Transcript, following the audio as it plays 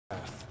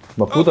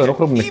المفروض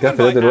هنخرج من الكهف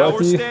ده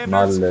دلوقتي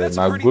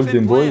مع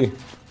الجولدن بوي.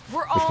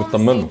 مش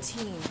مطمن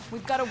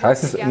له،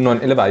 حاسس انه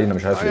هنقلب علينا،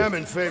 مش عارف ليه.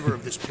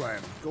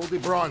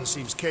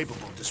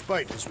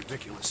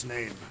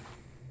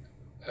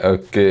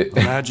 اوكي.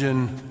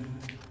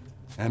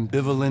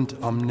 ambivalent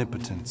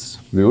omnipotence.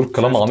 بيقول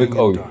كلام عميق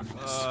قوي.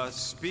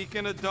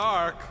 Speaking of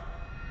dark.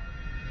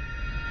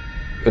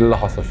 ايه اللي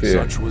حصل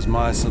فيه؟ Such was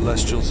my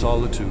celestial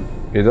solitude.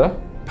 ايه ده؟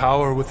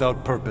 Power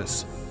without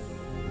purpose,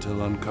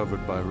 till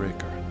uncovered by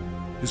Raker.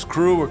 His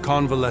crew were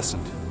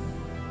convalescent.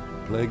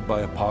 Plagued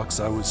by a pox,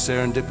 I was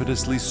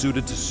serendipitously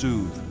suited to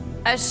soothe.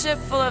 A ship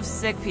full of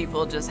sick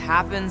people just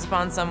happens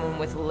upon someone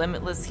with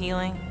limitless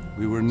healing?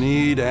 We were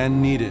need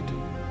and needed,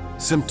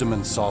 symptom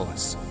and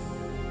solace.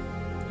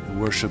 They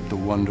worshipped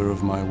the wonder of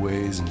my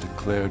ways and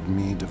declared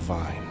me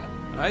divine.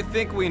 I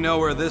think we know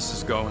where this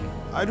is going.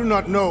 I do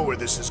not know where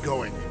this is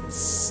going.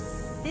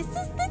 This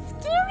is the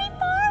scary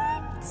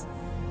part.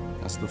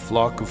 As the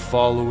flock of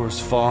followers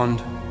fawned,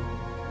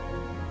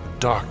 a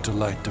dark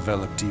delight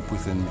developed deep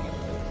within me.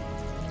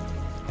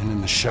 And in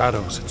the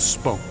shadows it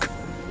spoke.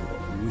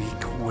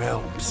 Weak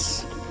whelps,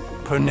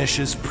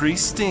 pernicious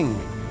priesting,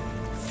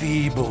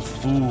 feeble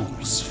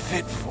fools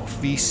fit for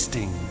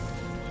feasting.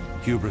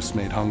 Hubris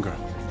made hunger.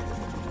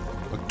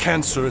 A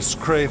cancerous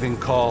craving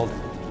called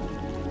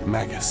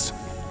Magus.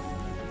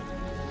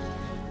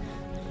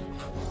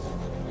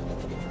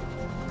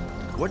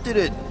 What did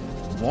it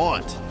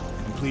want?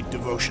 Complete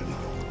devotion.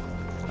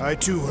 I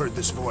too heard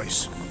this voice,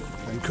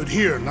 and could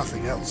hear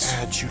nothing else.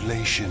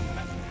 Adulation,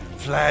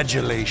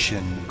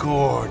 flagellation,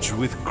 gorged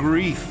with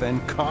grief and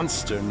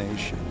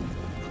consternation.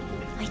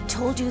 I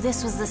told you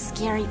this was the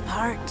scary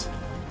part.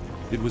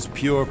 It was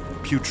pure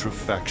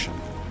putrefaction,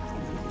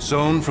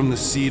 sown from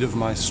the seed of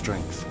my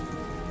strength.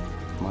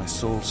 My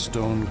soul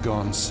stone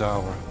gone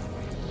sour.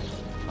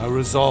 I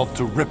resolved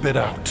to rip it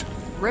out.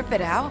 Rip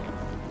it out?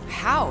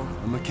 How?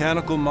 A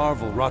mechanical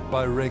marvel wrought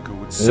by Raker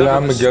would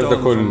sever the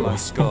stone from my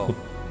skull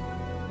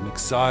and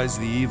excise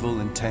the evil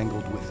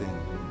entangled within.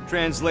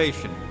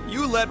 Translation: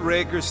 you let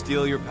Raker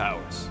steal your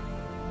powers.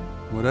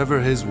 Whatever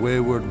his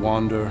wayward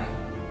wander,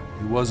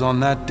 he was on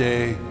that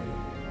day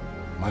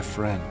my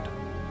friend.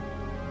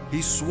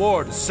 He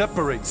swore to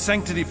separate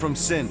sanctity from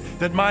sin,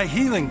 that my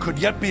healing could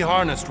yet be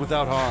harnessed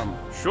without harm.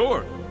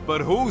 Sure, but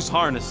who's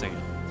harnessing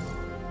it?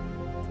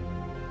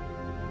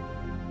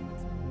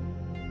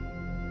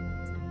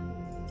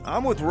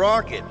 I'm with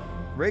Rocket.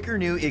 Raker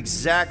knew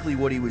exactly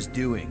what he was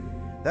doing.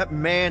 That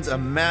man's a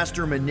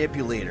master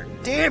manipulator.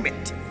 Damn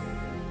it!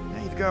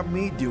 Now you've got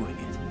me doing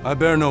it. I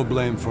bear no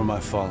blame for my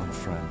fallen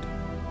friend.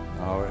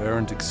 Our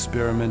errant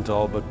experiment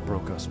all but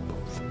broke us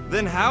both.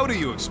 Then how do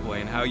you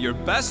explain how your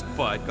best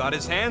bud got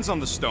his hands on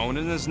the stone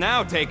and is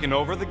now taken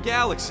over the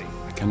galaxy?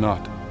 I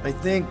cannot. I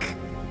think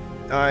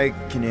I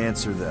can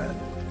answer that.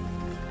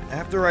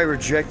 After I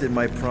rejected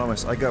my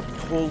promise, I got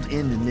pulled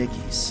into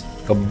Nikki's.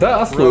 طب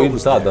ده اصله ايه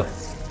البتاع ده؟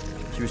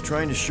 She was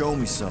trying to show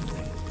me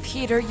something.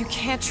 Peter, you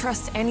can't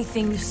trust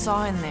anything you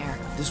saw in there.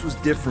 This was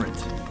different,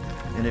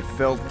 and it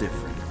felt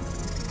different.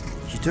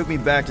 She took me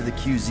back to the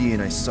QZ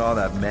and I saw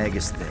that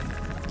Magus thing.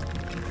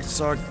 I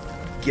saw it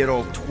get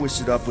all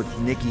twisted up with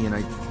Nikki and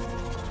I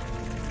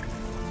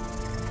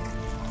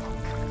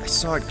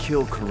saw it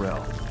kill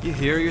Corell. You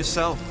hear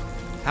yourself?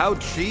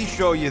 How'd she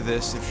show you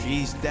this if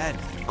she's dead?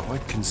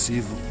 Quite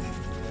conceivably.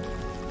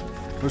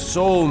 Her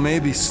soul may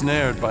be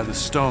snared by the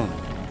stone,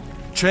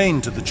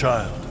 chained to the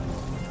child.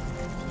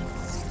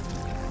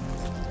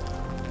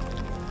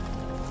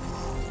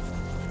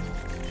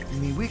 I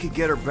mean, we could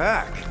get her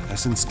back.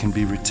 Essence can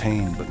be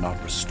retained but not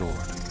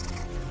restored.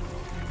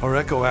 Our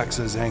echo acts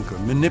as anchor,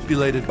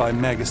 manipulated by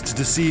Magus to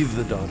deceive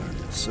the daughter.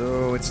 So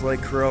it's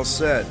like Corell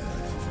said.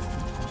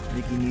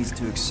 Nikki needs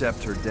to accept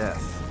her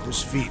death.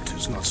 This feat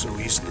is not so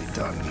easily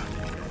done.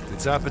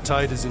 Its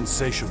appetite is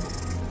insatiable.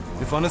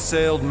 If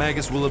unassailed,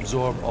 Magus will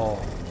absorb all.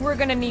 We're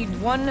gonna need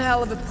one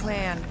hell of a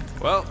plan.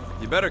 Well,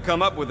 you better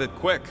come up with it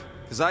quick,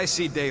 because I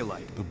see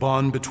daylight. The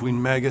bond between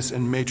Magus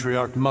and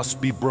Matriarch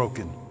must be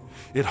broken.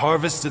 It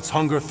harvests its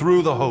hunger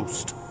through the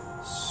host.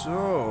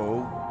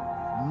 So,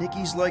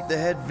 Nikki's like the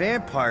head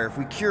vampire. If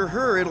we cure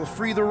her, it'll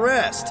free the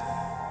rest.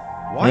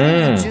 Why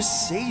didn't you just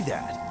say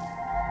that?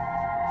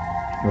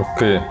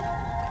 Okay.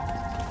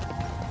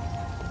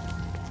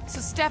 So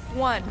step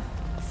 1,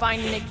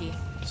 find Nikki.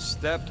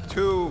 Step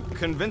 2,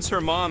 convince her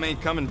mom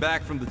ain't coming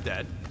back from the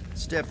dead.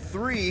 Step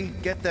 3,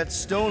 get that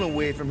stone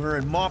away from her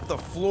and mop the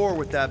floor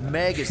with that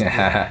Magus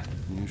thing.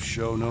 You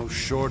show no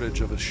shortage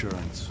of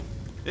assurance.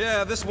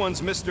 Yeah, this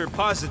one's Mr.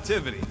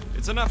 Positivity.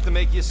 It's enough to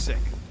make you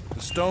sick.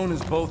 The stone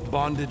is both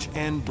bondage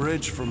and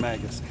bridge for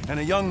Magus, and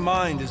a young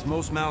mind is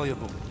most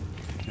malleable.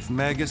 If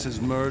Magus is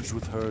merged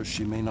with hers,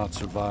 she may not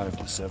survive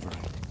the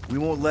severing. We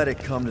won't let it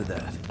come to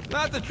that.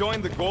 Not to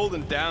join the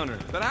Golden Downer,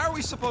 but how are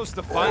we supposed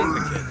to find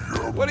the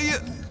kid? What are you...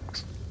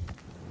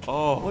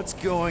 Oh, What's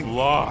going on?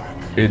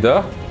 Lark. ايه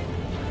ده؟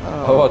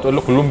 هو هتقول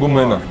له كلهم جم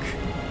هنا.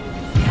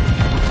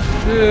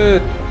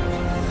 شيت.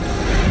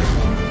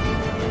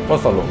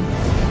 وصلوا.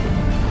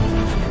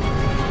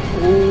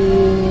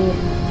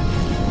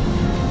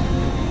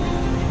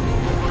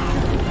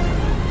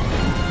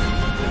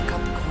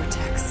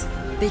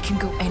 They can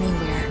go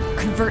anywhere,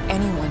 convert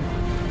anyone.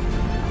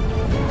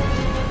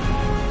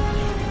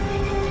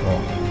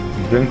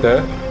 البنت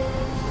اهي.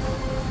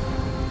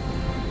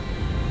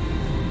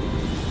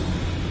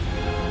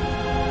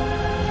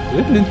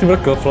 ايه اللي انت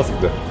مركبه في راسك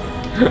ده؟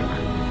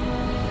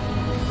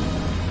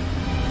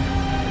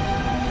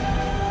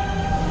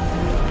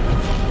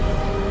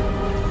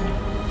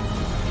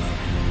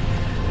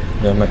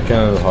 يا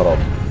مكان الهرب.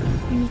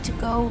 You need to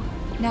go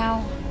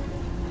now.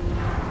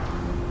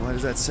 Why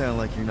does that sound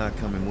like you're not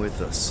coming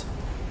with us?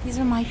 These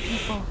are my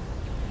people.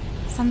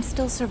 Some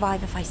still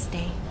survive if I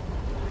stay.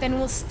 Then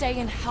we'll stay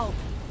and help.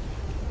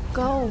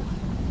 Go.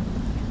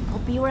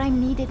 I'll be where I'm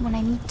needed when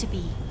I need to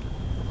be.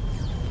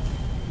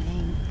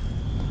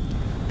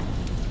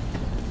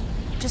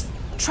 Just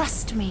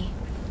trust me.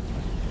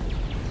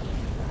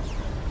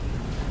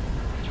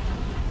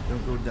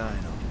 Don't go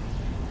dying on me.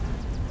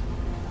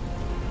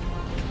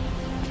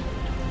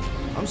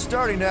 I'm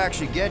starting to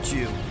actually get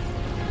you.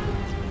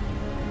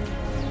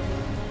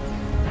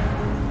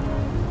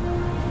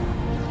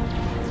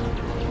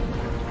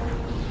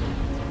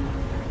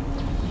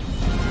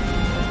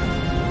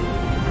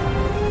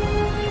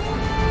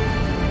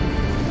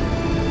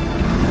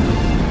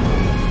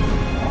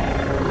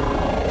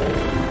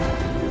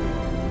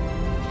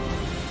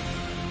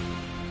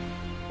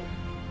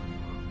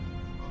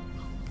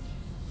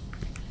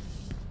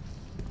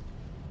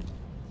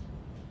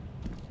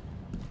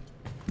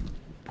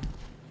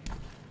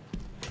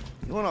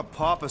 You wanna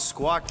pop a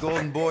squat,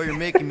 golden boy?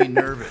 You're making me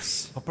nervous.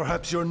 Or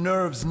perhaps your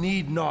nerves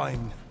need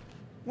gnawing.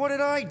 What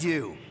did I do?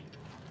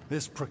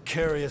 This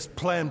precarious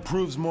plan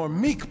proves more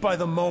meek by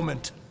the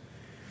moment.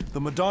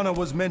 The Madonna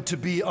was meant to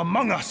be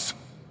among us.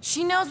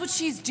 She knows what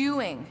she's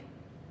doing.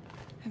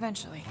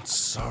 Eventually.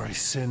 Sorry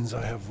sins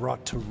I have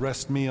wrought to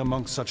wrest me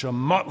among such a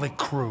motley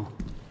crew.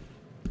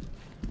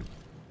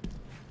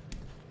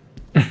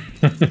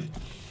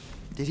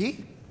 Did he?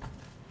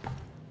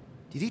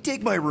 Did he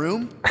take my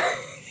room?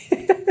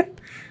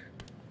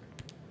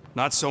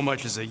 Not so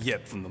much as a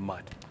yip from the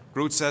mud.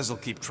 Groot says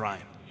he'll keep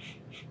trying.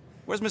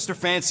 Where's Mr.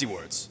 Fancy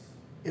Words?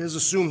 It is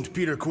assumed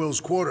Peter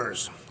Quill's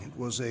quarters. It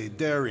was a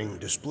daring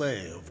display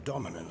of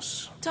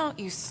dominance. Don't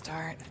you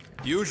start.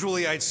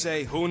 Usually I'd say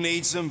who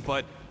needs him,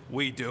 but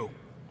we do.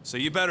 So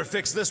you better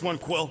fix this one,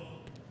 Quill.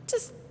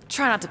 Just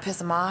try not to piss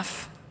him off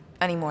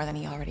any more than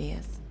he already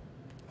is.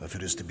 If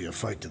it is to be a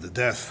fight to the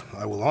death,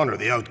 I will honor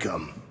the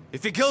outcome.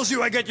 If he kills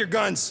you, I get your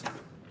guns.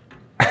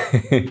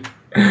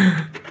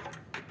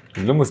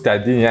 كلهم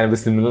مستعدين يعني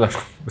بس من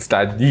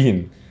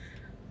مستعدين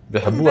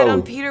بيحبوه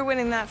قوي. Peter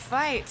winning that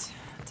fight.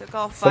 Took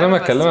all five انا ما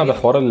of us اتكلمها to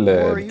بحوار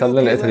البتاع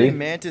اللي لقيتها دي.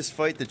 Mantis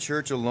fight the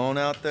church alone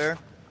out there?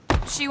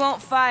 She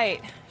won't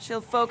fight.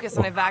 She'll focus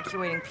on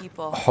evacuating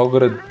people.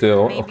 حجرة Maybe they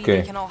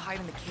اوكي. can all hide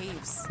in the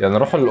caves. يعني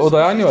اروح الأوضة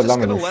يعني ولا Just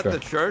اعمل gonna ايه؟ let the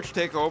church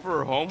take over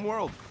her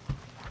homeworld?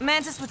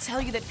 Mantis would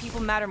tell you that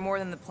people matter more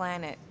than the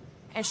planet.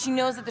 And she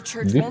knows that the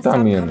church دي won't بتاع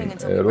stop مين؟ coming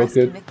until we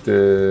rescue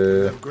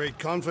روكيت I have great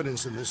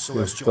confidence in this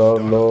celestial ستار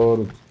daughter.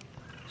 لورد.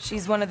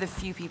 She's one of the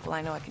few people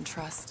I know I can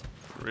trust.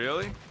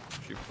 Really?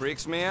 She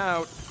freaks me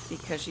out.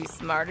 Because she's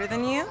smarter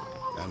than you?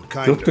 And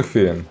شفتك kinder.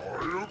 فين؟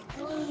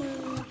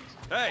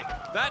 Hey,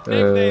 that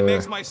nickname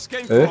makes my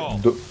skin ايه؟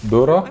 crawl.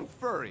 دورا؟ I'm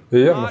furry,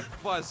 هي not مش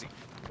fuzzy.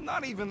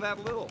 Not even that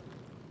little.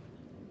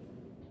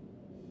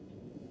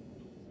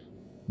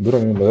 دورا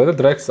مين؟ ده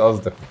دراكس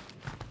قصدك.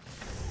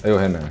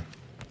 ايوه هنا.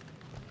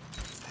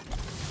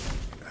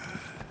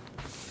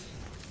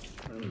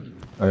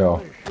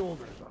 ايوه.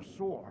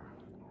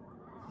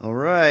 All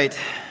right.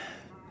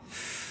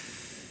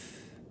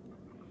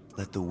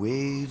 Let the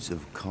waves of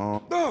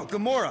calm. Oh,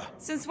 Gamora!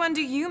 Since when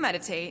do you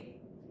meditate?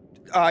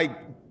 I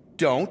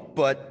don't,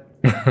 but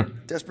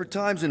desperate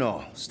times and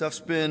all.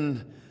 Stuff's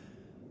been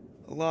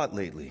a lot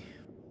lately.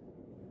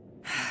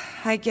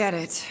 I get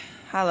it.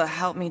 Allah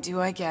help me, do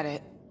I get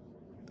it?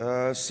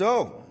 So?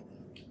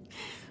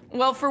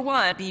 Well, for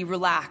one, be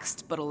relaxed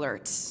but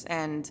alert,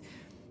 and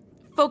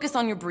focus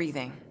on your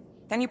breathing.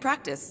 Then you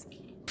practice.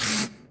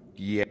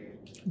 Yeah.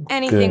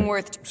 Anything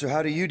worth... So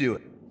how do you do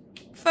it?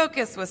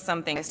 Focus was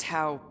something, just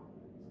how...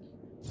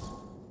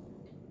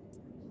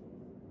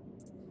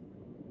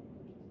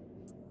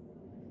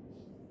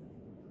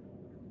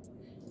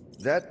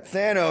 That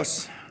Thanos.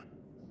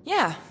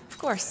 Yeah, of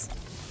course.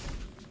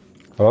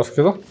 خلاص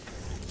كده؟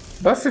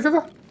 بس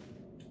كده؟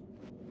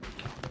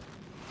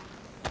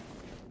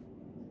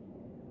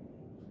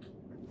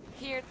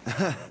 Here...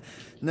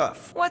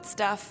 Enough. What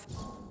stuff?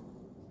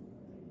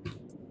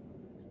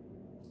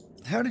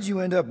 How did you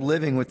end up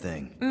living with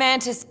Thing?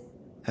 Mantis...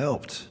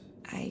 Helped.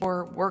 Or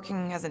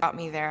working as it got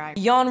me there.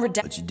 Yawn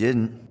redemption. But you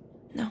didn't.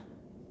 No.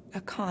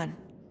 A con.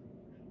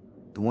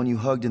 The one you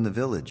hugged in the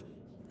village.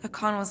 A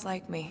con was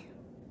like me.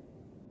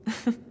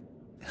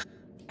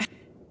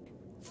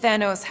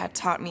 Thanos had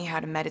taught me how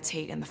to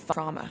meditate in the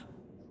trauma.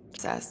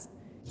 Says.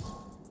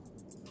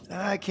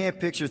 I can't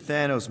picture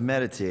Thanos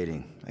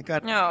meditating. I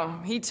got...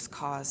 No, he just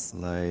caused.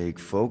 Like,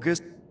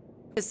 focused?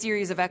 A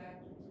series of...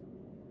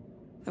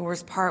 The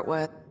worst part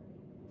was...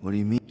 What do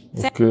you mean?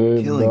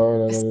 اوكي. Killing.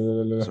 لا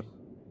لا لا لا لا.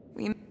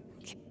 We...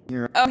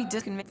 Oh, he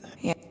did commit.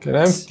 Yeah.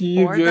 كلام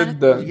كتير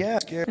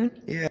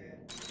جدا.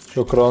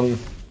 شكرا.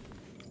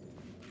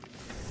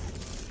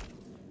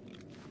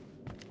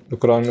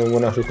 شكرا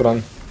ومنى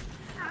شكرا.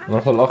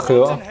 نروح للأخ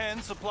بقى.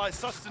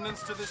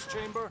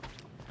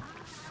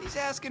 He's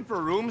asking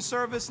for room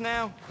service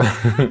now.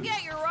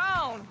 Get your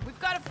own. We've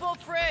got a full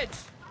fridge.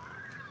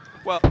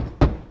 Well.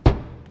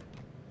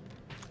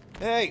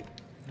 Hey,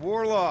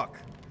 Warlock.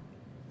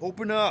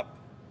 Open up.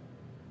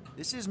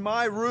 This is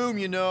my room,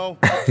 you know.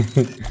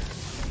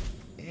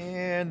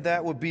 And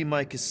that would be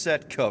my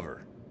cassette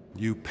cover.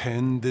 You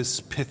penned this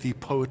pithy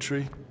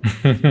poetry?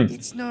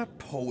 It's not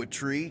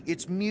poetry,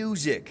 it's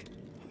music.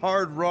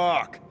 Hard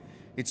rock.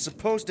 It's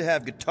supposed to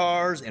have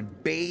guitars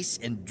and bass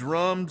and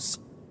drums.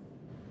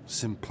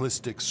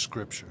 Simplistic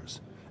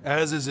scriptures,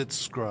 as is its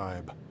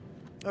scribe.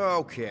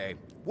 Okay.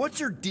 What's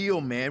your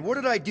deal, man? What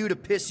did I do to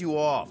piss you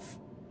off?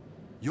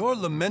 Your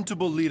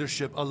lamentable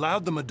leadership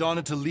allowed the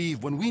Madonna to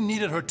leave when we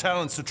needed her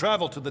talents to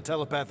travel to the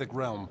telepathic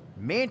realm.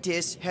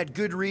 Mantis had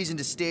good reason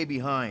to stay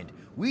behind.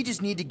 We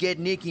just need to get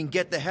Nikki and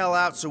get the hell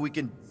out so we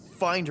can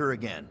find her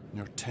again.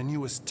 Your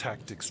tenuous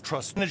tactics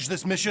manage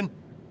this mission?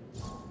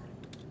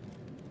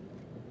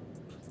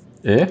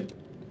 Eh?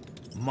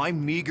 My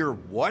meager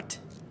what?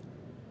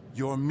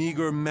 Your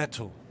meager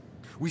metal.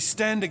 We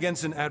stand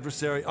against an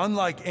adversary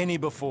unlike any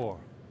before,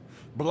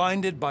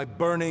 blinded by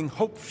burning,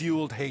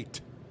 hope-fueled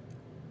hate.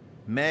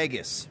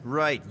 Magus,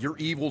 right, your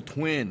evil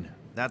twin.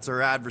 That's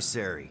our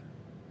adversary.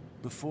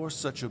 Before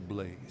such a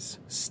blaze,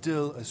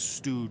 still a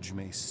stooge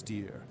may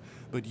steer,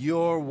 but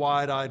your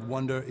wide-eyed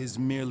wonder is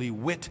merely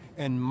wit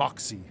and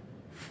moxie.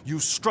 You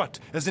strut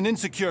as an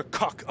insecure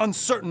cock,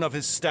 uncertain of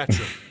his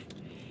stature.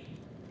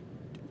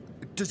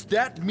 Does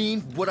that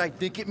mean what I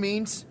think it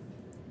means?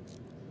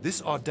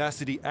 This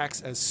audacity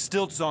acts as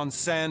stilts on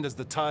sand as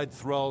the tide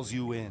thralls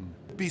you in.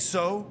 Be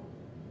so?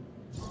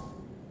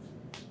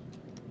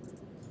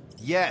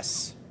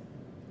 Yes.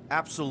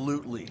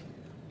 Absolutely.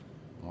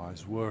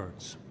 Wise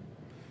words.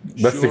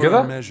 بس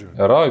كده؟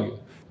 يا راجل.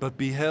 But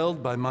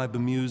beheld by my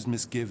bemused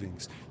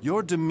misgivings,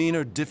 your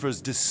demeanor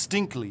differs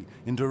distinctly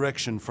in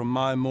direction from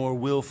my more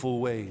willful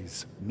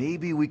ways.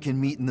 Maybe we can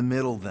meet in the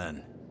middle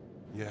then.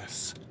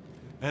 Yes.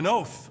 An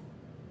oath.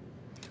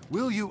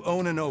 Will you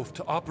own an oath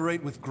to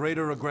operate with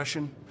greater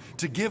aggression?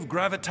 To give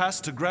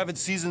gravitas to gravid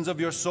seasons of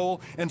your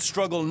soul and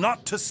struggle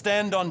not to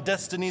stand on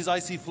destiny's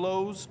icy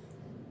flows?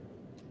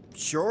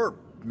 Sure,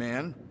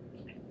 man.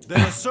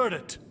 Then assert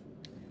it.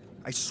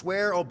 I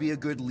swear I'll be a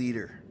good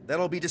leader. That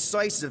I'll be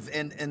decisive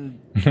and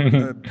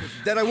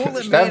that I won't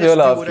let Mantis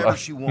do whatever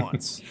she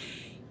wants.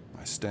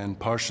 I stand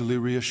partially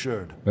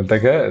reassured. انت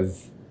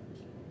جاهز.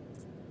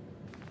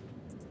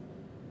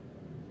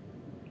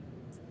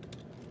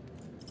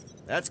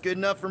 That's good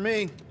enough for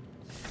me.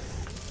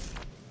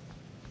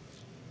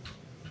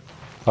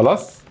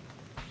 خلاص.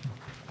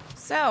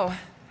 So,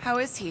 how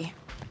is he?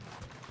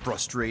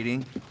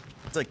 Frustrating.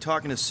 It's like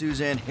talking to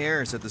Suzanne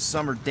Harris at the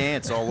summer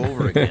dance all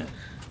over again.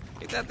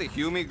 Ain't that the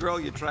Hume girl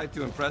you tried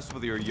to impress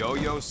with your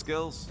yo-yo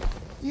skills?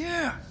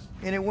 Yeah,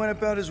 and it went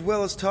about as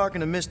well as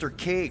talking to Mr.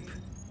 Cape.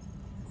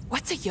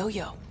 What's a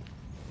yo-yo?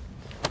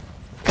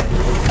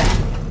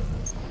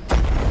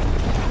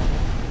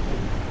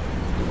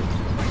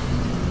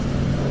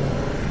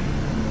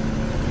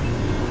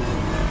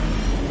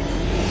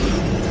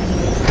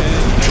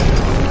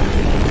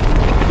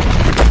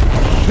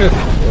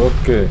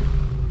 Okay.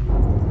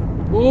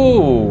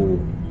 Ooh.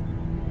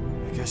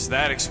 I guess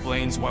that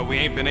explains why we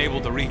ain't been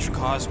able to reach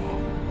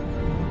Cosmo.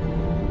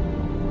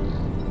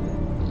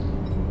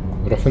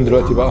 نروح فين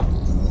دلوقتي بقى؟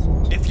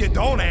 If you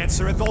don't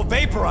answer it, they'll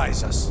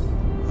vaporize us.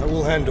 I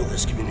will handle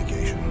this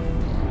communication.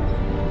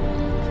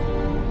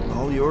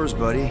 All yours,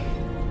 buddy.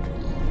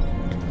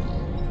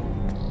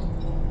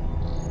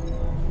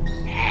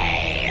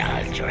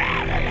 Hail,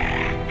 traveler.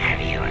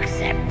 Have you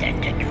accepted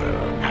the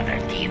truth of a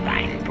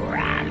divine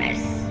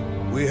promise?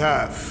 We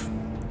have.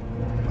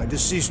 My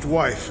deceased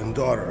wife and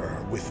daughter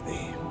are with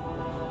me.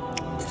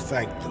 We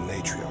thank the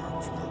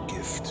matriarch for her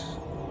gift.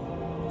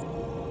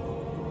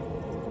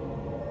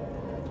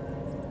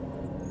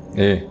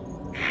 ايه؟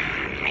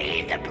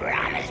 May the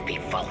promise be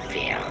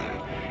fulfilled.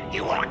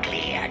 You are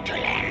clear to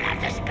land at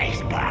the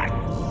spaceport.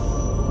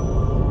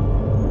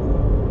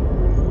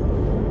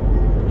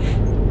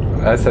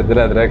 اسد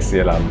لا دراكس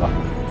يلعب بقى.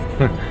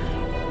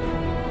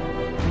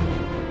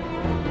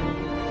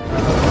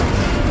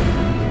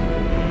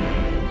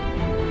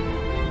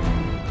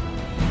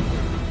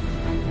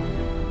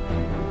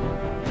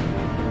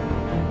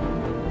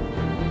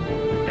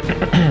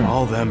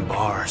 All them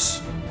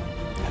bars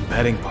and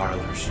betting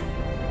parlors.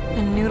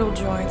 And noodle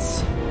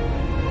joints.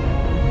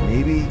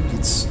 Maybe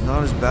it's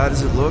not as bad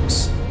as it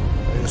looks.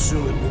 I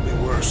assume it will be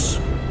worse.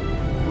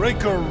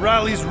 Raker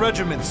rallies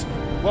regiments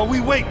while we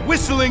wait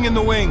whistling in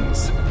the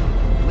wings.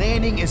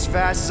 Landing as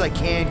fast as I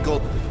can, go.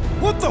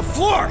 What the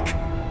flark?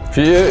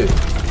 في ايه؟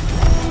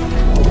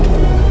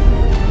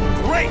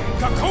 Great!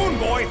 Cocoon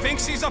Boy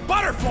thinks he's a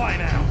butterfly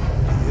now!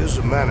 He is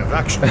a man of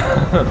action.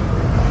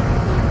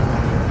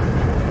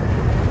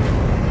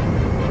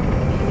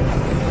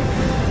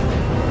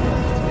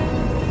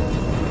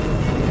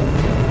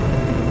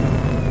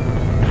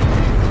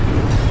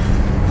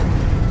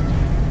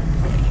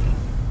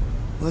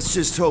 Let's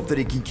just hope that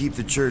he can keep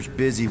the church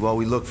busy while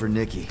we look for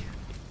Nikki.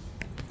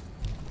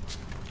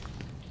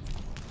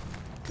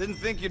 Didn't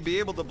think you'd be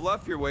able to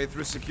bluff your way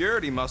through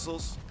security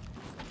muscles.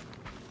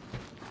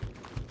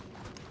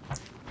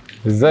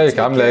 ازيك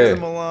عاملة ايه؟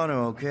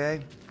 Milano,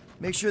 okay?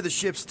 Make sure the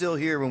ship's still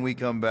here when we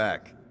come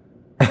back.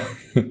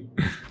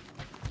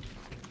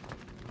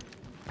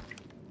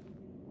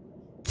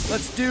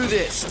 Let's do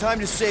this. Time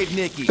to save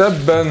Nikki.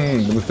 تبا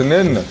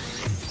مستنينا.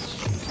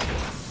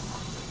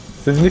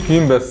 سيب نيكي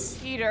مين بس؟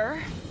 Peter.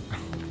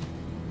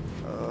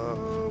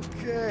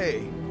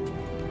 Okay.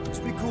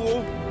 Just be cool.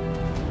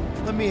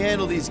 Let me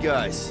handle these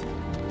guys.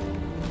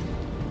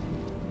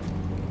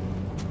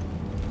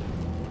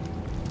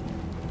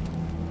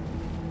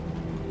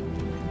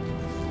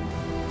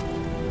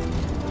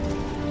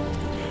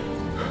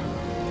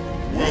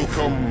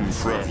 Welcome,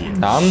 travelers.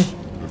 نعم.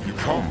 Have you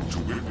come to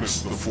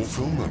witness the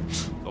fulfillment?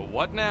 The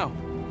what now?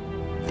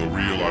 The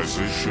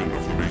realization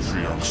of the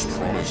matriarch's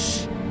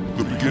promise.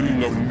 The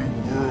beginning of a new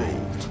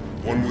world.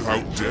 One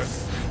without death,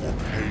 or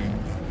pain,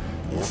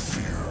 or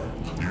fear.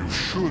 You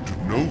should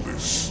know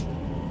this.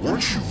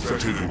 Weren't you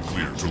vetted and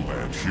cleared to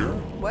land here?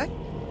 What?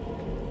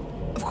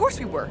 Of course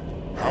we were.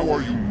 How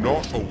are you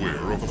not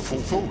aware of the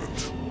fulfillment?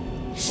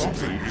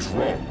 Something is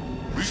wrong.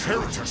 These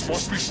heretics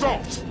must be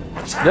stopped.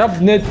 Attack! يا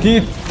ابن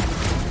التيت.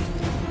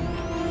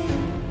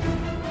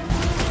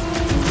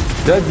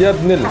 جد يا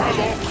ابن ال.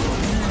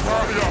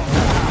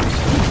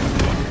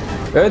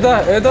 ايه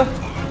ده؟ ايه ده؟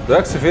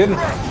 دراكس فين؟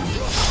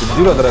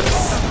 اديله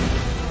دراكس.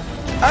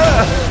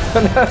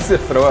 انا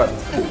اسف رواد.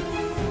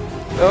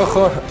 يا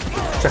اخو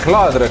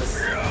شخلعه يا دراكس.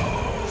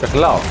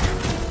 شخلعه.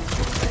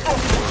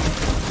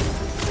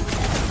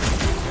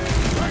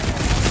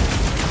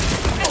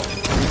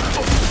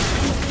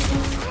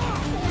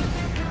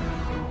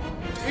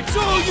 It's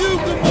all you,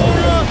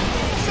 Gamora!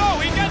 So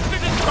he gets to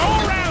just go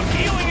around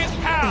healing his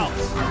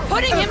pals.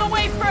 Putting him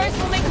away first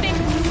will make things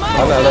much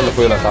هلا اللي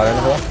فوقنا تعالى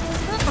هنا هو.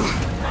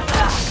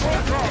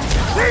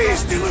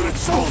 These deluded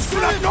souls do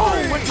not know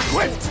when to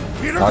quit!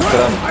 Peter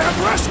Quill, I have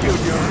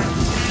rescued you!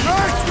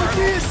 Thanks for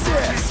the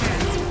assist!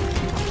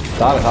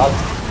 تعالى تعالى.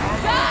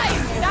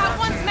 Guys, that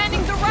one's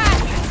mending the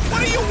rest. What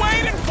are you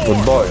waiting for?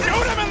 Goodbye.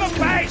 Shoot him in the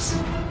face!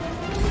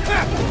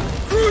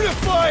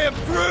 Brutify him,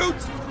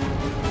 brute!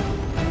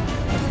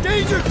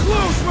 Danger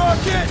close,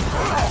 Rocket!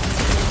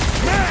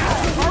 Now,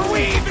 are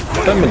we even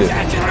كمل putting ايه؟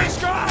 attention to this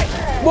guy?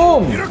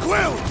 بوم. Peter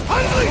Quill,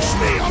 unleash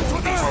me onto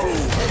these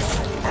fools!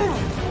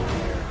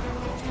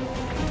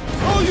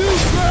 All you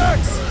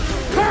Drax!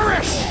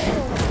 Perish!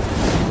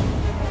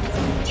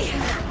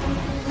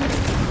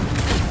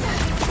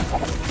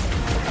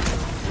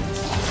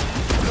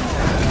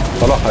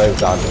 صلاح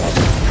هيرجع لي.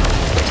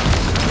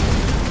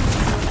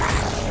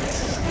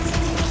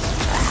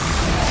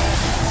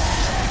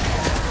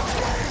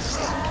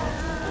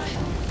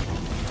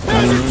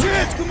 Now's your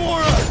chance,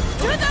 Gamora!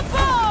 To the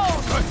bone!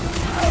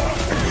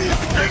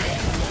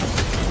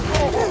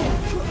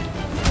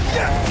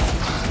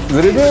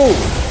 ضربوه.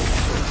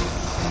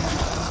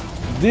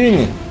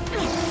 اديني.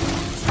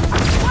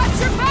 Watch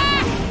your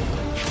back!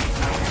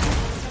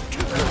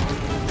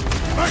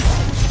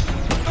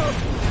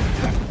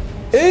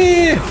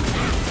 ايه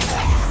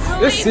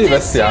ايه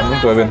بس يا عم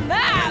انتوا يا بنت.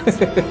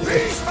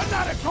 These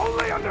fanatics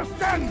only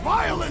understand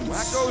violence!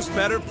 Wacko's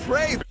better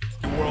pray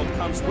the world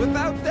comes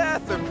without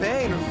death or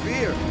pain or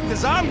fear.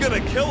 Cause I'm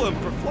gonna kill him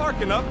for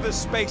flarking up this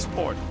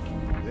spaceport.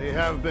 They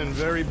have been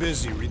very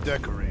busy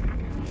redecorating.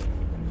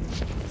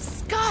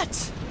 Scott!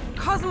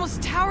 Cosmos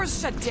Tower's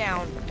shut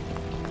down.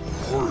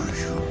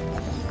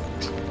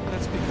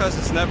 That's because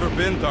it's never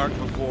been dark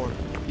before.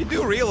 You do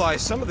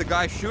realize some of the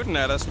guys shooting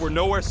at us were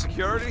nowhere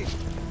security?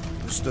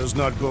 This does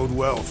not bode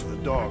well for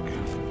the dog.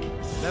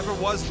 Never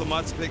was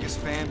Lamott's biggest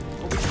fan,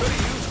 but we could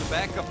have used the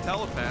backup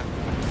telepath.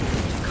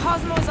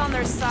 Cosmo's on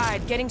their side.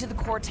 Getting to the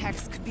Cortex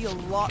could be a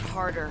lot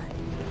harder.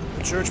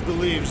 The Church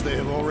believes they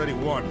have already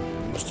won.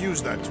 We must use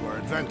that to our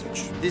advantage.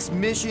 This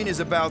mission is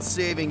about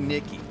saving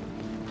Nikki.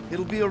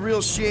 It'll be a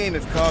real shame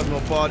if Cosmo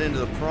bought into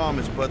the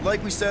promise, but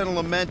like we said in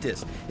Lamentus,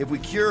 if we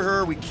cure her,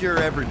 we cure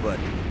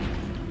everybody.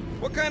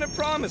 What kind of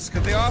promise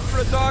could they offer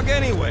a dog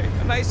anyway?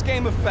 A nice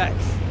game of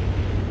fetch.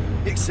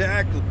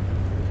 Exactly.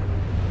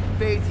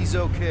 Faith he's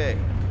okay.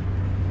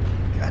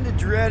 Kinda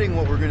dreading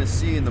what we're gonna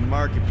see in the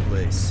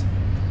marketplace.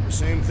 The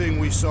same thing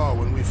we saw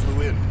when we flew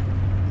in.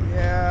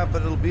 Yeah, but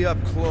it'll be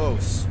up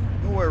close.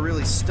 Nowhere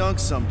really stunk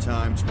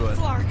sometimes, but...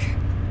 Flark!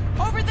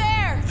 Over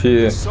there! في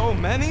ايه؟ So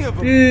many of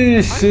them. إيه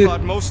I shit.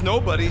 thought most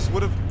nobodies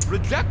would have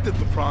rejected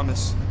the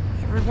promise.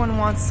 Everyone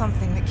wants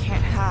something they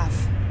can't have.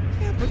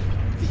 Yeah, but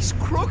these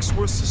crooks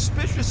were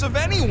suspicious of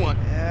anyone.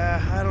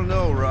 Yeah, I don't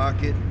know,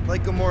 Rocket.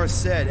 Like Gamora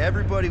said,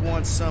 everybody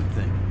wants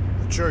something.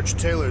 The Church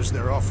tailors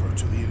their offer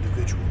to the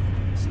individual.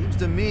 Seems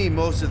to me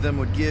most of them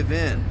would give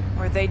in.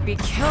 Or they'd be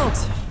killed.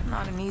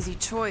 Not an easy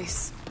choice.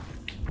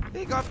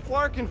 They got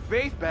Clark and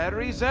Faith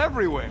batteries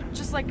everywhere.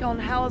 Just like on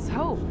Hala's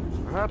Hope.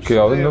 Perhaps اوكي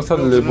عاوزين they have نوصل built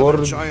another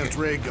لبورد giant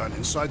ray gun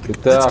inside the...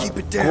 بتاع Let's keep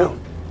it down.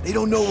 They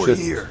don't know we're Shit.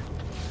 here.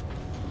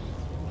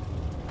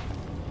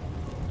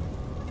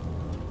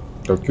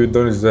 طب كيوت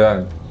دون ازاي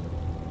يعني؟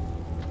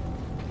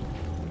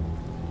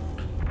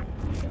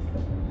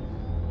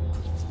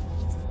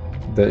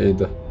 ده ايه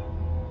ده؟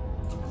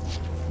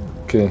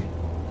 اوكي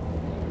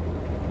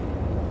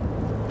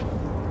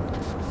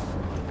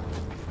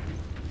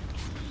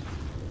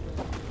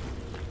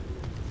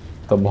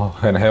طب ما هو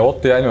يعني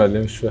هيوطي يعني ولا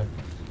ايه؟ مش فاهم.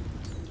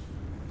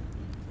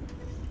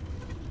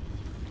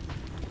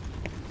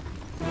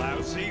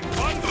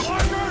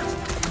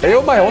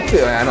 ايوه ما هيوطي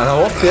يعني، انا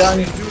هوطي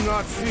يعني.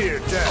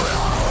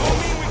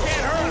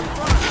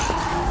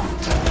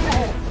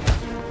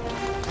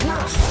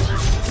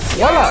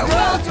 ولا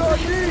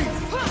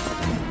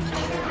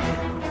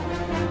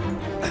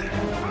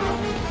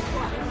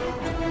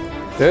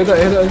ايه ده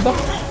ايه ده ايه ده؟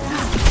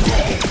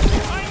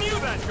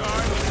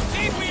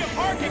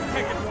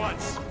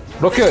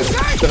 روكيت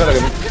اشتغل يا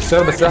جميل،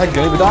 اشتغل بالسلاح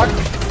الجميل بتاعك.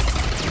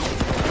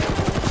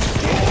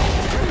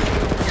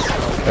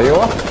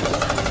 ايوه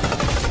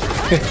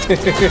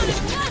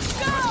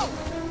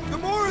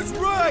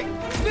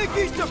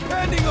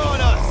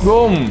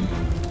بوم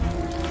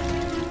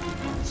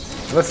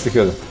بس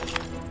كده.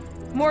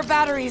 More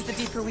batteries the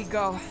deeper we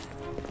go.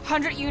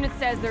 100 units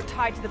says they're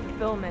tied to the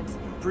fulfillment.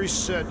 The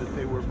priest said that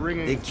they were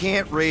bringing... They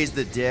can't raise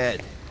the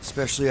dead,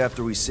 especially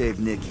after we saved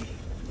Nikki.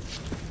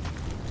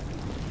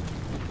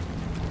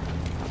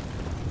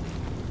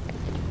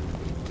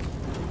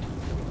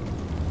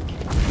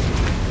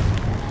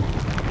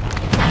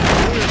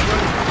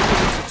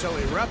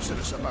 Raps at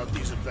us about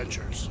these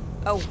adventures.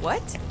 Oh,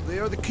 what? They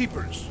are the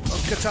keepers of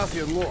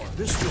Catathian lore.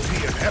 This will be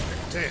an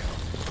epic tale.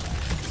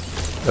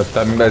 ده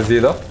بتاع مين بقى زي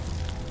ده؟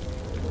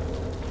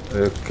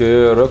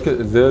 اوكي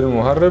روكيت زي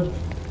المهرب.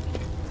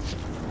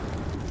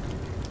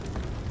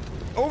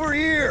 Over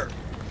here!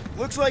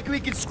 Looks like we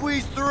can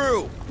squeeze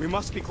through. We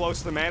must be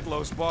close to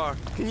Madlow's bar.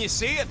 Can you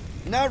see it?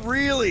 Not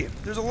really.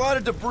 There's a lot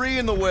of debris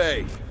in the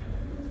way.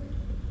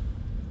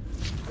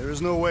 There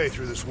is no way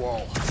through this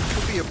wall.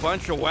 Could be a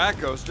bunch of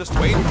wackos just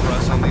waiting for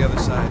us on the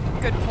other side.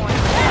 Good point.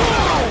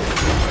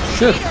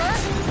 Shit.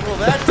 Well,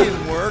 that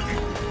didn't work.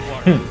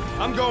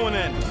 I'm going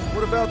in.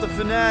 What about the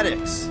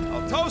fanatics?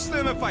 I'll toast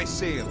them if I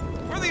see them.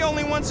 We're the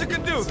only ones that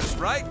can do this,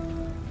 right?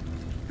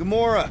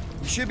 Gamora,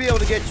 you should be able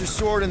to get your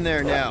sword in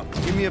there now.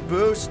 Give me a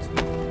boost.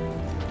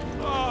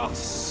 Oh,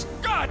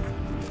 Scott!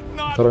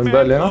 Not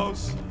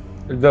close.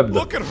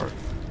 Look at her.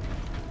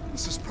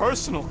 This is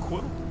personal,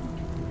 Quill.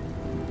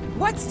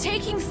 What's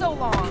taking so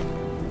long?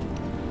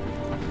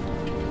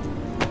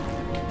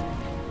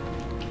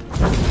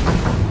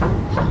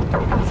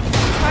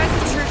 Surprised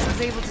the church was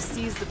able to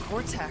seize the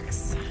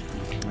cortex.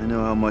 I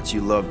know how much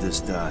you love this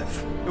dive.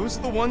 It was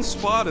the one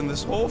spot in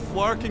this whole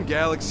Flarkin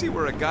galaxy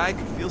where a guy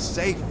could feel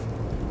safe.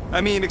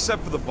 I mean,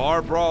 except for the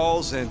bar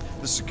brawls and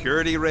the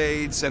security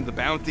raids and the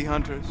bounty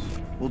hunters.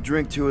 We'll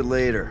drink to it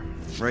later.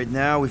 Right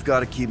now, we've got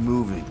to keep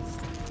moving.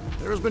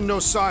 There has been no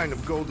sign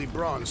of Goldie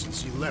Braun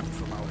since he left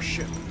from our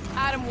ship.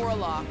 Adam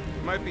Warlock.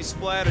 Might be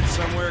splattered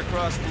somewhere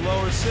across the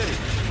lower city.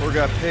 Or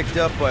got picked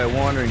up by a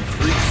wandering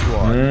creep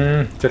squad.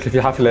 شكلي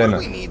في حفلة هنا.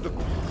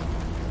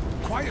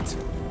 Quiet.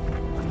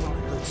 I thought I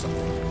heard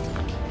something.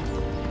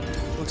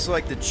 Looks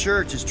like the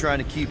church is trying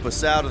to keep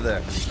us out of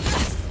there.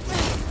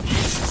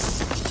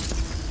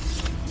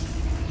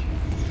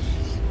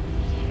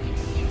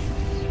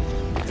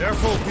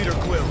 Careful, Peter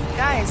Quill.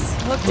 Guys,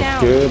 look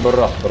down. اوكي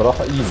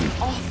بالراحة easy.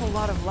 Awful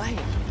lot of light.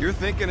 You're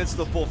thinking it's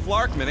the full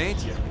Flarkman,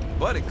 ain't you?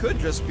 But it could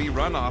just be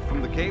runoff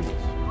from the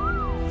cables.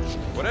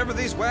 Whatever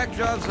these whack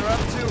jobs are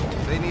up to,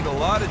 they need a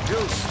lot of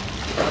juice.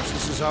 Perhaps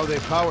this is how they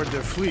powered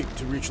their fleet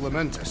to reach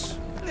Lamentis.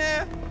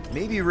 Yeah.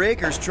 Maybe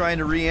Raker's trying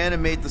to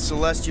reanimate the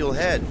celestial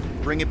head.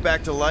 Bring it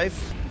back to life?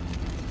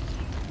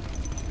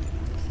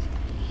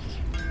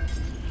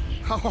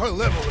 Our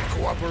level of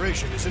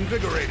cooperation is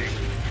invigorating.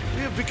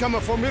 We have become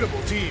a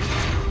formidable team.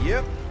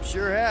 Yep,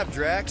 sure have,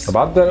 Drax. طب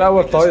عدى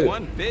الأول طيب. Just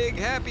one big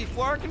happy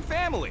Flarkin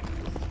family.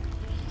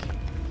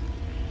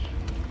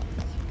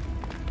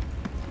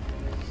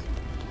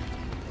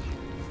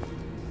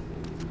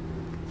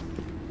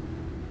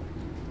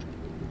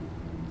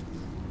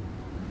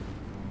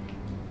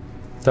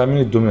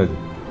 تعمل الدمية دي.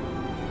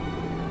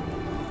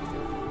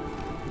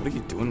 What are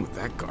you doing with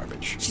that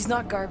garbage? She's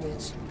not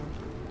garbage.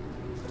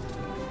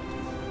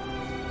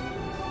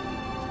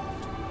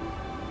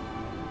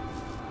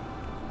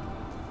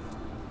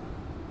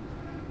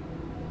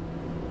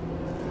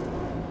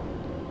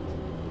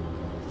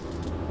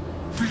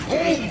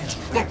 Behold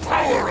the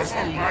power of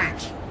the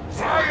light!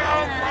 Via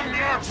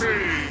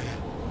Magnati!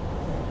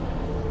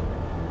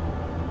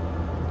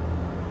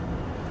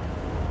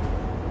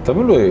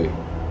 تعملوا ايه؟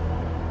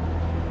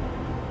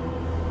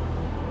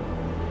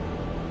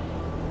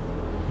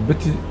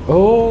 بتي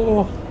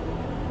اوه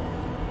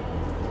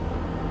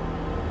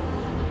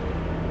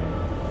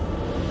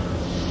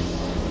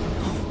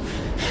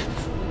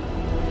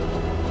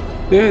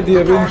اهدي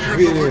يا بنت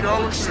في ايه؟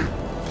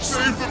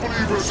 Save the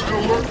believers and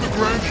alert the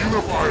Grand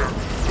Unifier.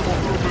 The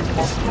movement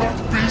must not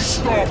be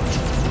stopped.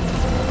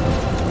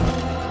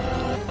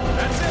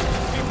 That's it.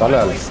 تعال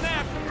يلا.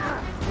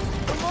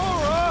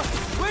 Gamora,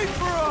 wait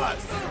for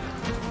us.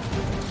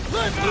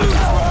 Let's move,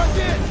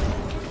 Rocket!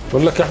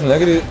 بقول لك احنا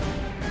نجري.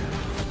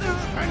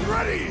 I'm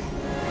ready.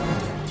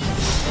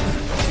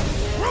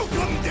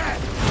 Welcome,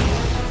 Death.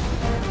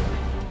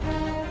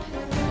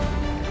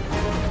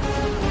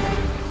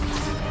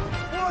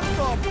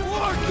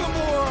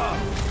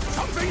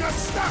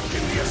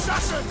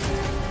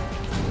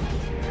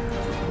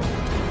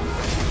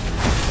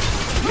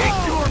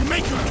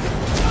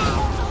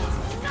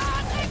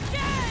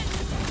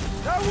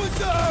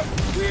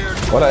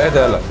 ولا اهدى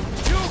يلا.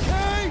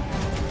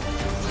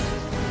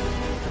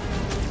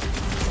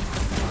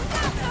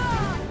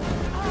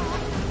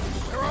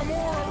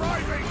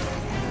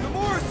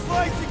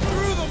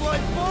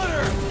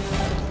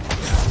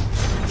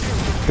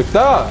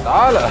 كتاب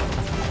تعالى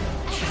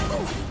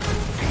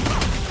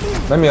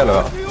نام يلا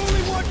بقى.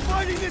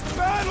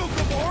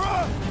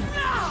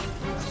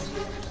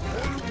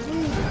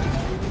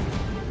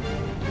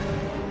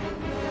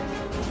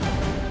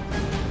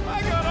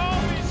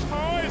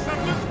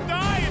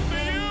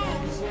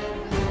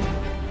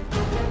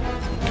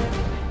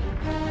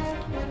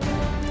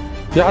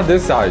 في حد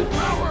لسه عايش.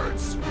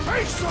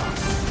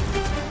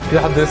 في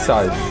حد لسه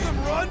عايش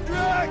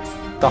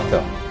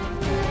تحت.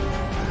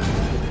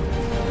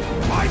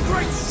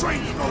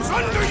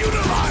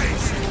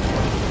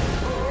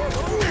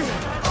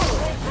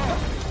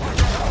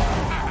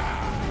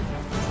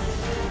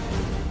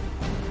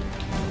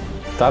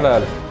 تعالى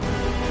يلا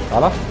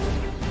تعالى.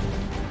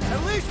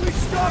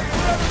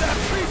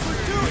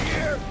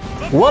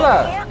 ولا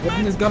يا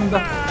ابني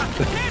الجامدة.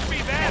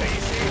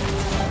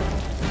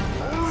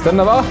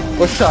 استنى بقى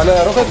خش عليها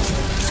يا روكت.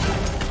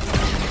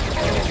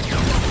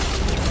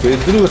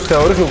 بيديله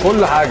بالصواريخ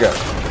وكل حاجة.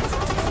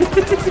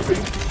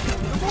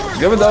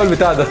 جامد قوي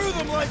البتاع ده.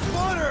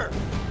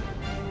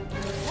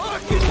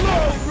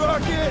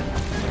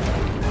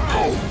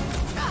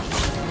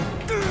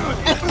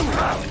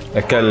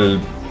 يا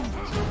كلب.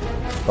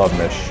 طب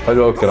ماشي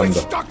حلو قوي الكلام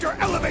ده.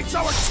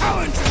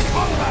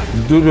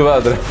 ادوله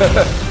بقى ده.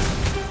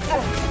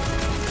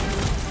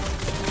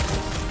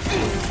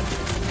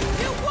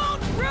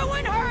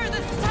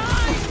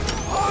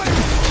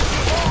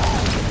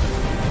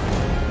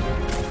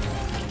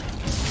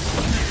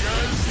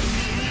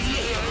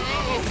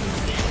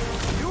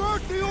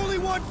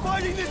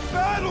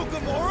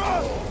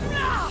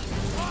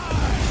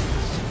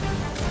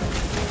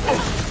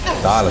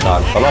 تعال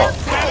تعال خلاص.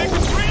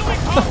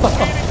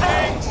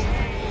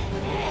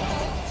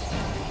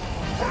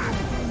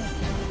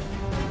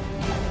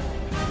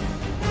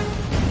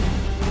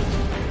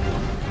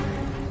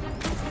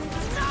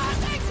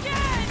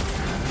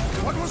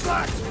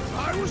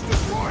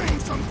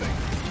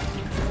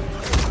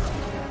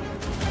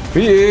 في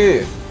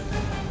ايه؟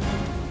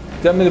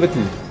 بتعمل ايه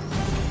بتي؟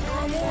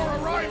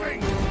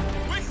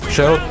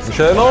 مش هينط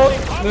مش هينط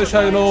مش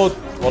هينط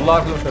والله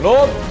عارف مش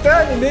هينط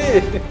تاني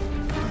ليه؟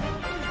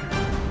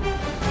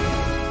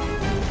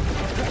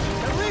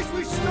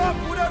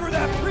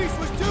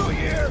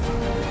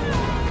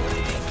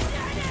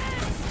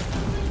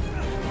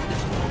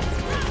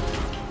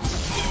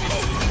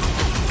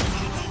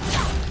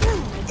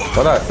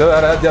 طلع سيبها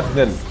انا قد يا ابن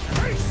ال.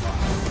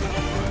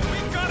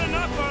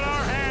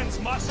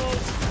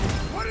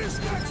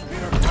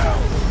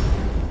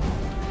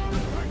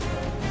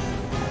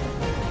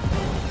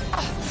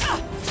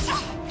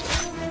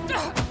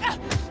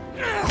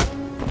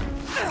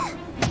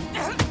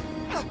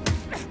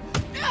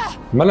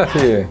 مالها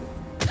في ايه؟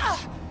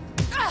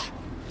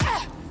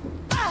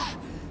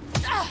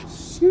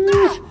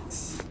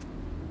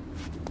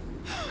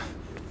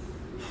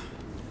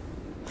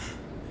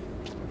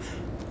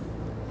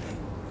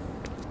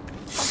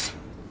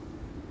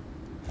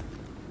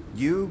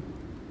 You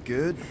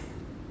good?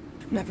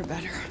 Never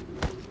better.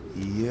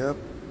 Yep,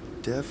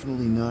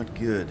 definitely not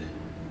good.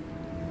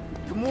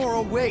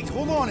 Gamora, wait,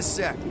 hold on a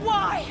sec.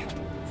 Why?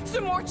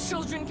 So more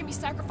children can be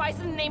sacrificed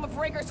in the name of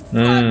Raker's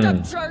fucked up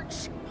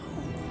church.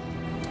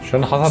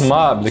 عشان حصل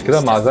معاه قبل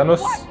كده مع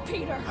زانوس.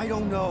 I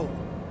don't know.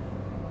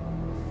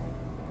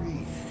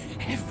 Breathe.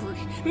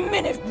 Every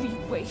minute we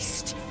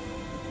waste.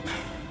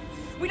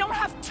 We don't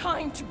have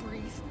time to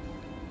breathe.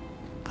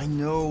 I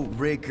know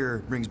Raker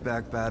brings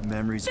back bad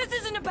memories. This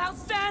isn't about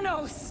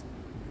Thanos.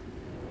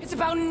 It's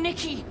about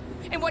Nikki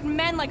and what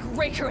men like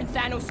Raker and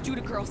Thanos do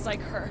to girls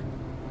like her.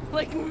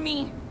 Like me.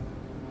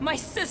 My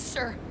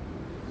sister.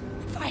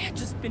 If I had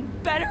just been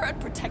better at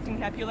protecting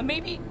Nebula,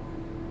 maybe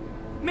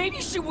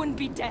she wouldn't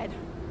be dead.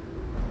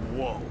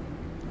 Whoa.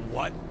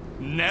 What?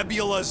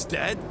 Nebula's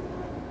dead?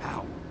 How?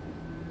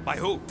 By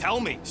who? Tell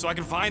me, so I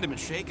can find him and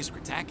shake his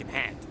Kraken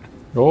hand.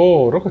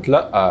 اوه روكت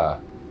لأ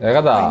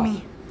يا جدع.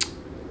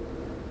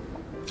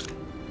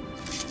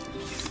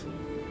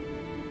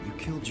 You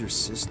killed your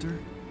sister?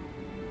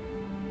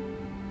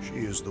 She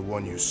is the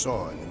one you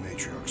saw in the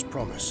Matriarch's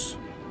promise.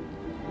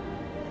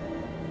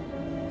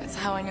 That's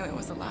how I knew it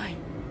was a lie.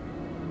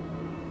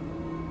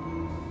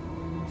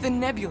 The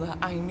Nebula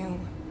I knew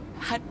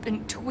had been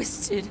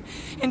twisted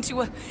into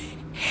a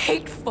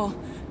hateful,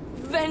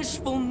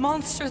 vengeful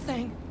monster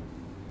thing.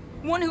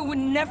 One who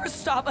would never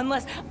stop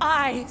unless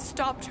I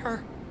stopped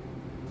her.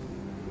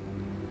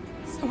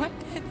 So I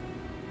did.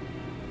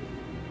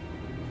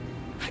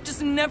 I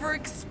just never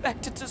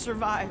expected to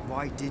survive.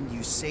 Why didn't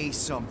you say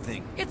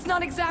something? It's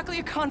not exactly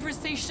a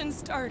conversation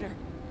starter.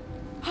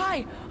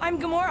 Hi, I'm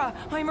Gamora.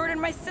 I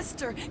murdered my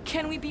sister.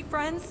 Can we be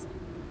friends?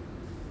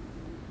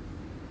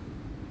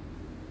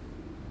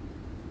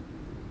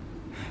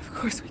 Of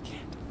course we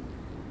can't.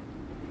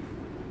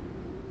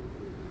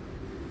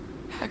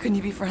 How can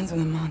you be friends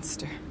with a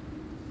monster?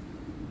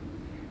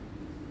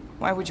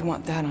 Why would you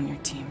want that on your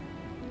team?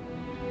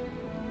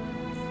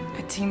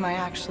 A team I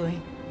actually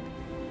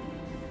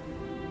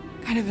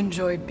kind of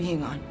enjoyed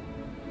being on,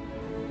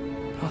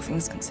 all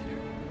things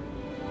considered.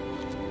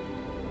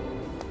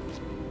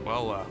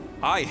 Well,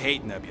 I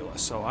hate Nebula,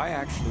 so I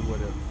actually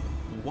would have...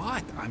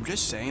 What? I'm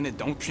just saying it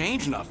don't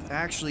change nothing.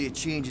 Actually, it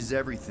changes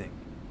everything.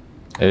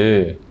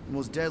 Hey. The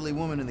most deadly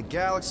woman in the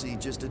galaxy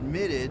just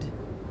admitted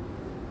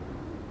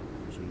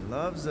she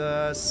loves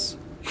us.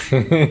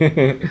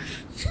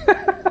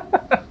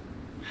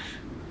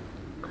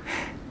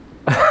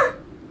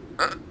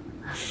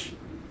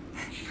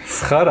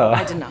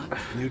 I did not.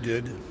 You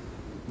did.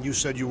 You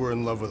said you were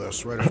in love with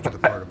us right after the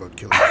part about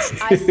killing us.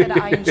 I said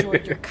I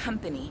enjoyed your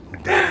company.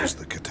 That is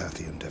the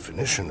Catathian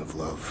definition of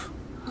love.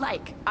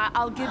 Like,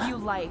 I'll give you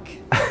like.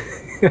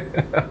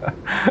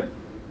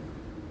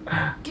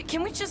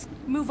 Can we just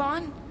move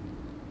on?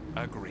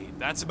 Agreed.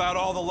 That's about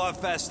all the love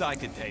fest I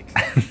could take.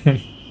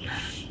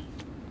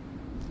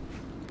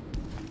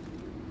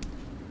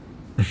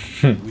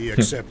 We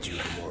accept you,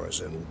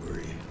 Morris and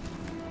Woolbury.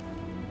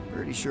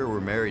 Pretty sure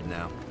we're married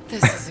now.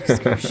 This is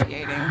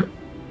excruciating.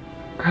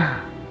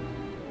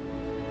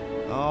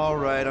 All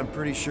right, I'm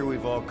pretty sure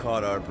we've all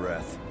caught our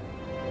breath.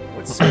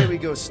 Let's say we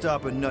go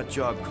stop a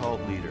nutjob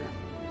cult leader.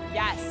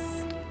 Yes.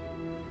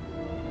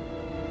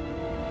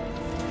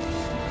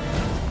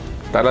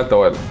 تعالى انت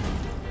ولا.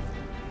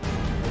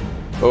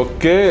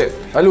 اوكي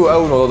حلو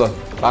قوي الموضوع ده.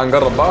 تعال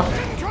نجرب بقى.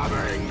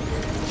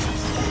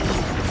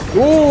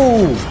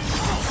 اوه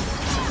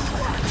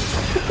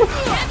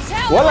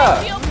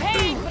ولا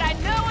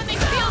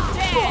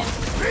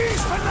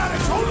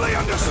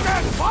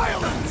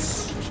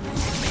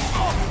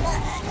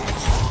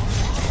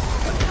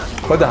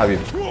خد يا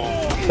حبيبي.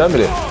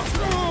 تعمل ايه؟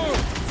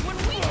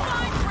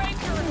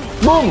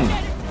 بوم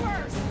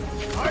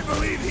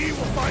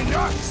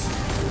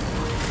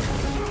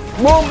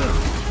بوم.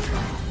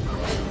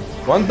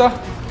 وانت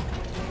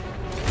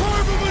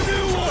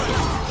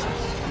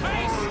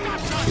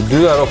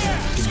اديله يا رب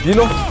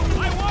اديله.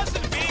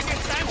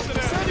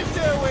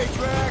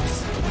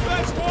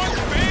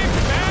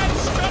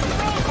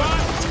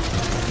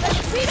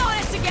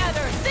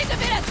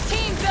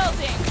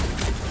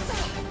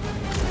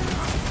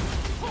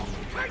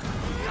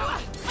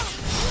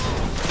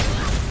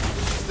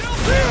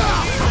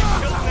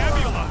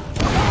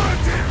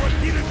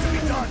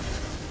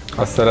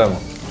 السلامة.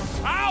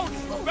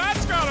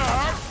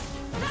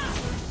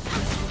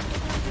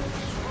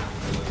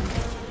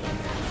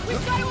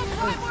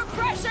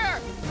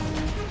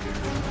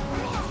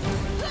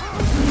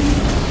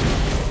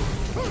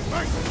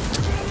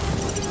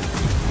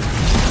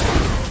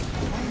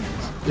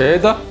 ايه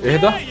ده؟ ايه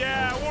ده؟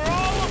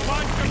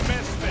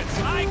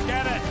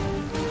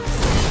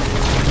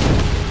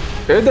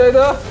 ايه ده؟ ايه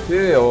ده؟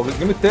 ايه هو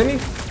الجيم التاني؟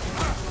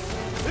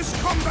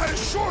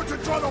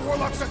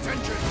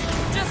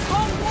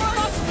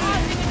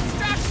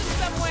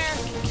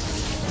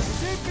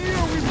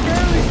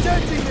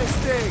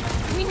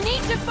 We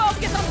need to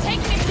focus on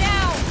taking it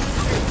down.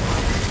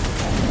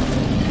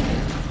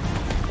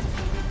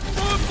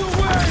 Move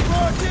away,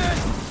 Rocket!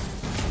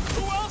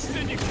 Who else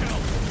did you kill?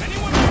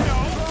 Anyone you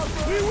know?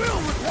 We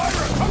will require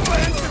a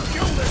comprehensive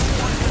kill list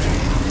one day.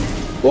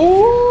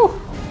 Ooh!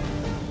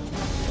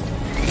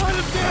 Cut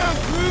him down,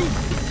 Groot!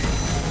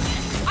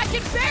 I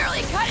can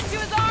barely cut into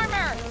his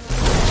armor.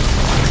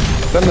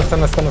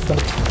 استنى.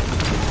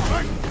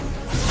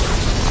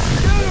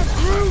 Get him,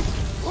 Groot!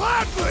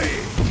 Gladly!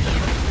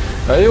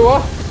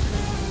 ايوه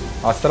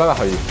على السلامة يا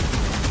حبيبي.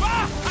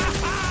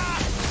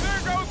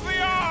 There goes the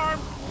arm!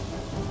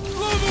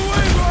 Move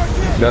away,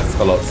 Rocket! بس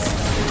خلاص.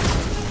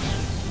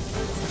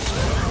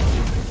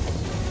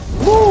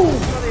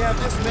 They have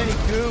this many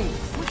goons.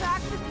 With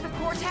access to the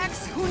cortex,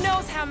 who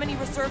knows how many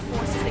reserve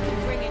forces they can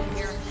bring in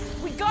here.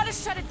 We gotta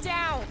shut it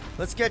down.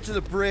 Let's get to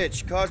the bridge.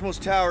 Cosmos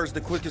Tower is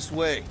the quickest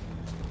way.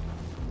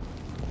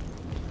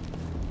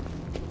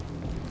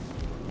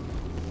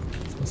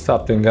 لسه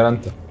بتنجر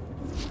انت.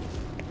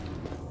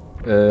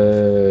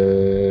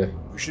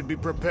 We should be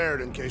prepared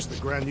in case the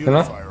Grand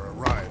Unifier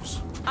arrives.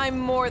 I'm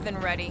more than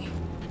ready.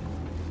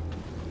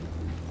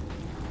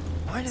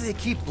 Why do they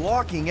keep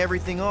blocking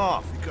everything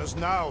off? Because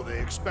now they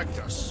expect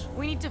us.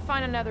 We need to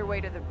find another way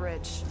to the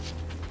bridge.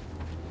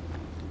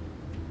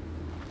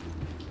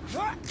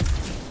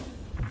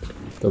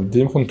 طب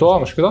دي ممكن تقع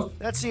مش كده؟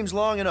 That seems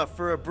long enough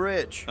for a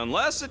bridge.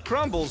 Unless it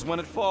crumbles when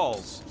it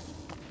falls.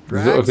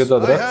 زقه كده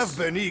I دراكس. have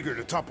been eager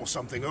to topple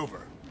something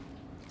over.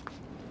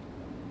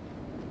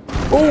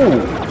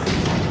 اوه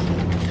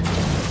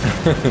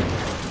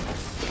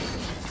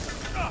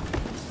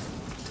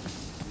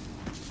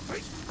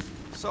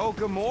So,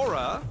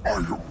 Gamora...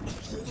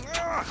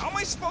 how am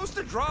I supposed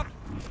to drop...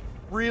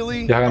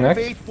 Really? في حاجة A هناك؟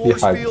 fate في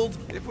force حاجة. field?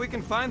 If we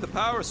can find the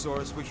power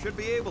source, we should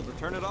be able to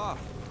turn it off.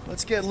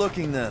 Let's get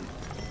looking then.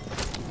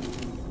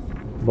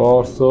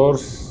 باور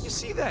سورس. You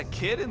see that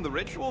kid in the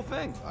ritual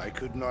thing? I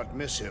could not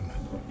miss him.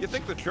 You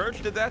think the church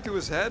did that to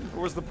his head?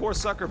 Or was the poor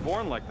sucker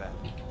born like that?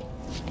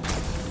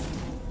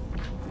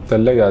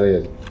 التلاجة عادية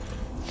دي.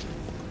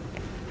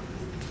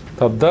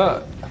 طب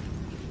ده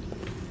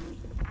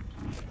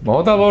ما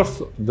هو ده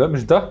برص ده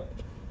مش ده.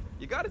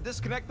 You gotta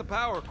disconnect the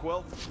power,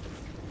 Quill.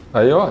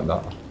 ايوه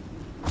لا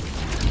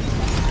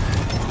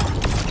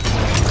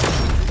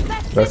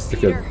بس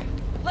كده.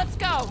 Let's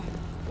go.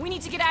 We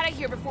need to get out of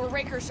here before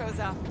Raker shows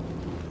up.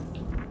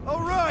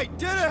 All right,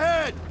 dead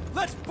ahead.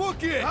 Let's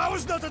book it. Now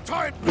is not the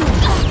time.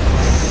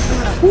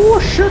 اوه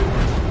شيت.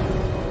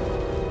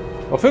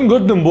 هو فين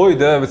جولدن بوي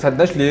ده؟ ما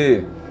صدقناش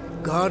ليه؟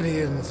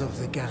 Guardians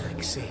of the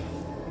galaxy.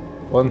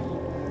 وانت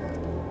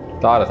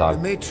تعال The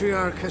تعال.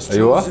 matriarch has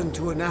أيوة. chosen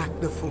to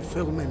enact the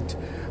fulfillment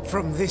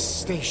from this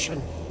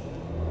station.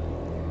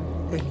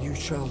 And you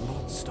shall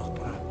not stop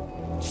her.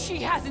 She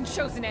hasn't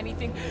chosen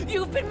anything.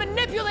 You've been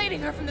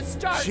manipulating her from the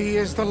start. She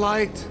is the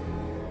light.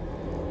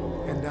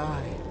 And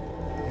I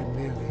am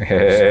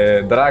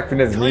merely دراعك فين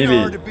يا Kinda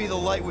hard to زميلي؟ be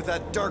the light with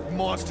that dark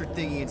monster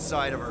thingy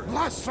inside of her.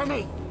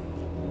 blasphemy!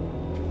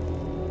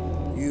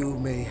 You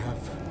may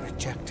have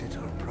rejected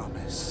her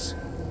promise,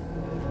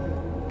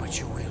 but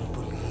you will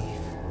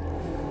believe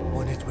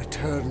when it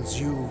returns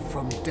you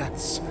from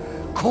death's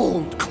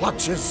cold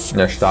clutches.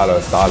 ماشي تعالى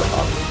بس تعالى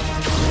تعالى.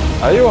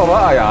 ايوه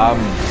بقى يا عم.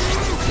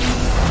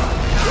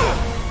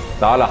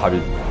 تعالى يا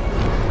حبيبي.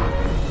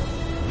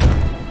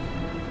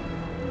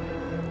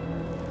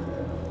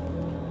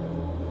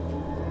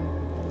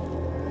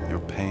 Your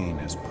pain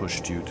has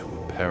pushed you to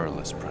a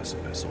perilous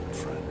precipice, old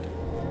friend.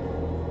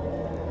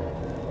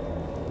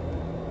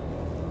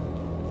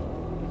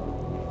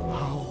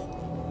 How?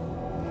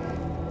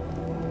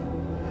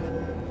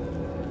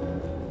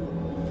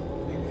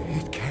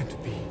 It can't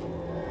be.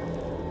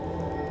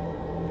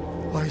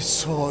 I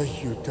saw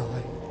you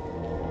die.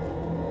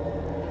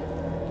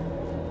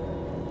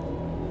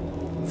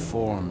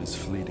 Form is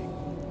fleeting,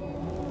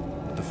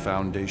 but the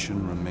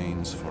foundation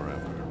remains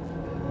forever.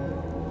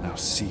 Now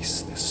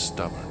cease this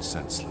stubborn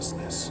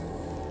senselessness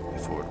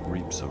before it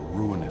reaps a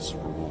ruinous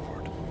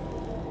reward.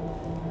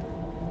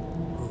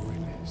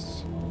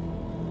 Ruinous.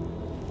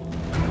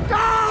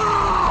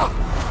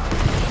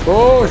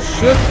 اوه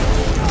شيت.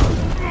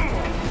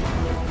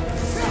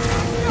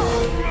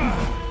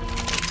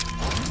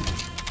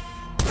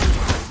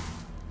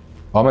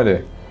 عمل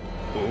ايه؟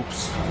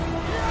 Oops.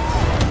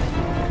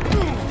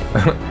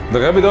 ده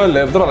غبي ده ولا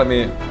ايه؟ بيدور على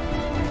مين؟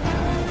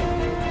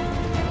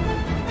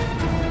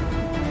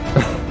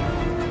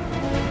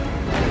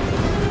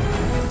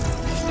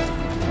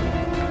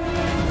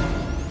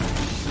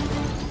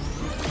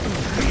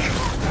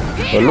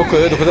 بقول لكم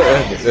اهدوا كده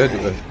اهدوا اهدوا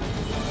اهدوا.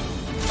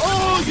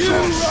 Oh, you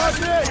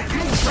rabbit!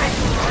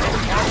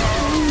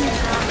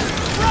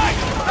 Right!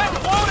 That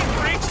floating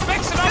freak's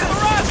fixing up the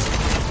rust!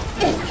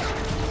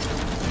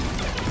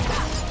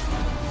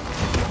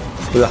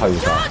 كده يا حبيبي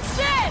تعالى.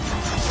 Johnston!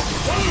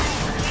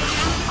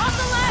 On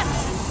the left!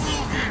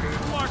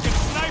 Larkin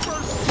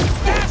snipers!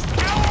 Fast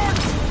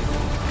cowards!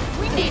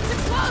 We need to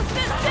close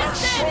this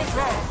distance!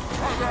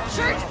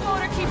 Church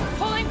floater keeps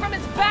pulling from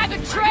his bag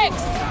of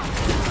tricks!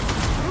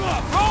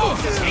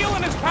 Rogue is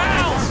healing his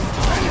pals!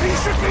 And he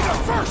should be the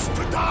first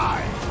to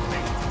die!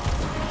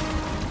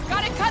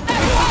 Gotta cut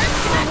that hard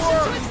connection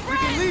to his We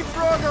can friends!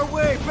 leapfrog our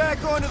way back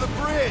onto the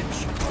bridge.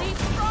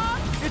 Leapfrog?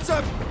 It's a...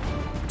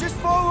 Just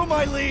follow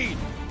my lead.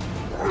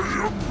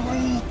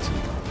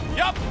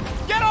 Yup!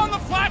 Get on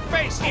the flat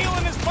face,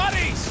 healing his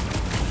buddies!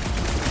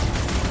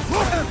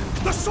 Look!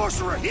 The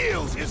sorcerer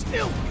heals his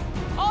ilk!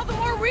 All the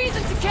more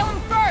reason to kill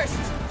him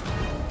first!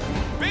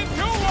 Been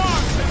too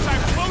long since I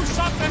blew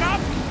something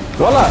up!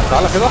 ولا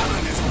تعالى كده.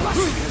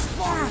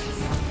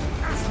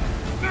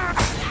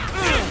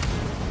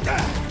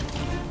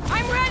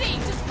 I'm ready!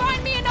 Just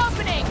find me an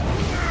opening!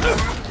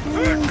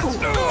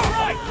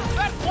 Right!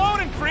 That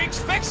floating freak's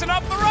fixing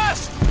up the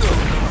rust!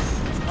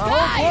 I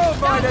hope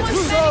Qualified has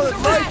a solid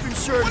life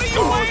insurance What are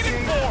you policy.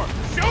 waiting for?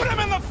 Shoot him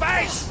in the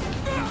face!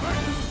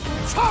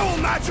 Foul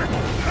magic!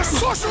 The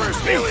sorcerer's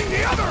healing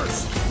the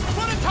others!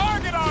 Put a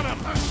target on him!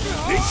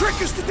 The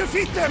trick is to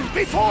defeat them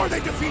before they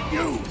defeat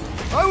you!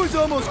 I was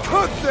almost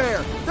cooked there.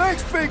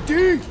 Thanks, Big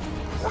D.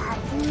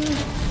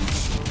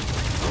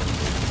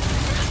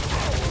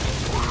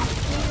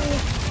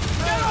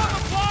 Get on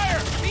the flyer!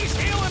 He's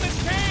healing his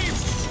cave!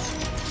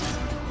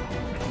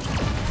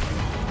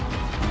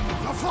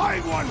 The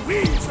flying one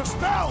weaves a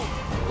spell!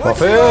 Let's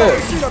see Buffet. how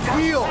see the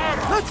peel.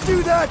 Let's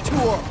do that to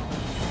him.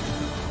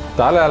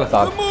 تعالى يلا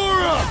تعالى.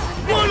 Gamora!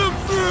 Run him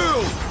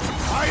through!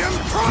 I am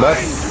trying بس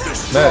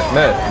to مات destroy!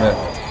 مات مات.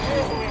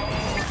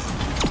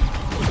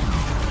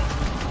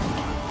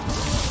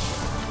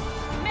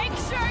 Make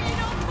sure you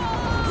don't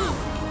fall off!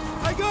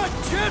 I got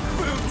jet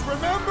boots,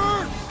 remember?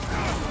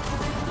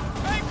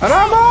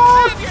 انا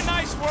اموت. Save your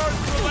nice words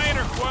for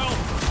later, Quill!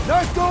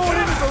 Not going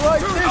into the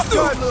light this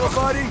time, little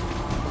buddy.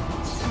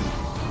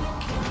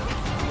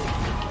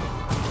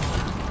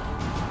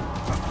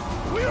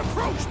 We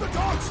approach the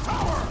dog's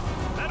tower!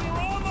 And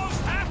we're almost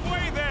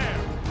halfway there!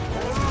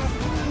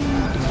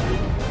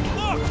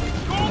 Look!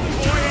 Golden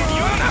Boy and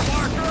Unit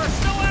Marker are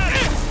still at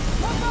it!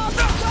 Come on,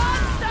 the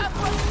god stuff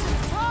wasn't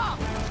just talk!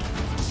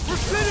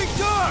 We're spinning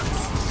ducks.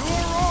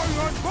 You're wrong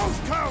on both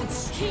counts!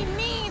 He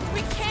means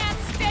we can't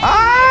stay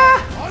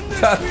On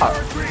this we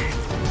are agreed!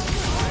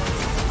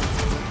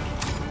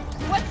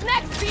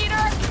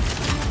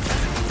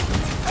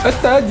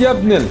 انت قد يا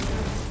ابن ال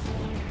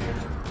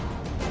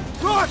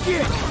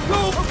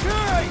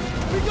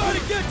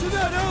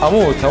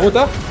هموت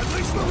هموت.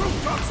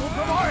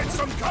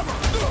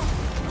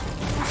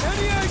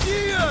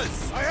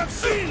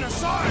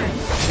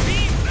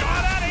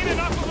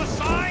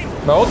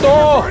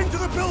 موته.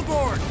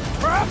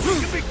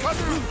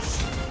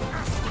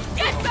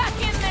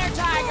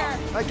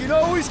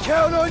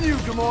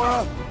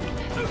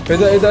 ايه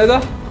ده ايه ده ايه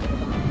ده؟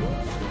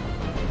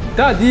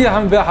 بتاع دي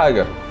عامل بيها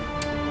حاجة.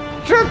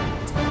 شت.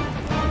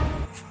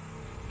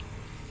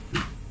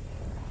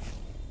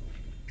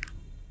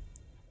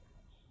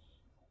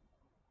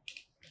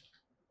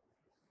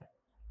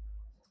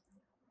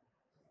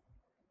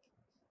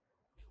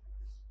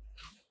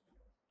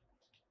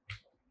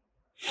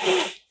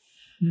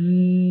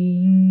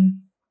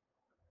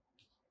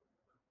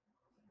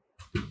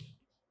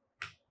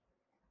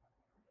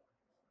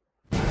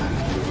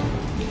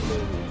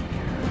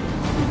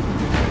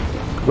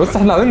 بص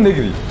احنا قاعدين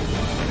نجري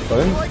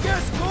فاهم؟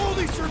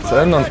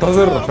 عشان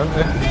ننتظر عشان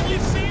ايه؟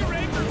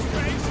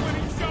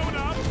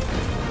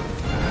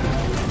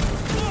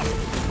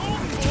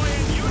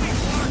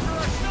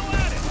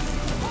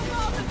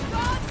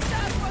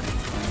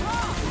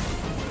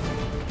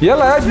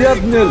 يلا يا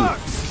ابن ال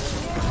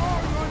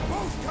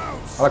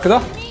على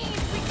كده.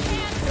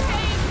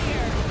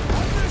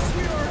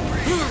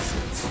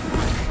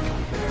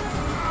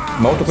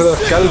 موته كده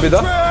الكلب ده.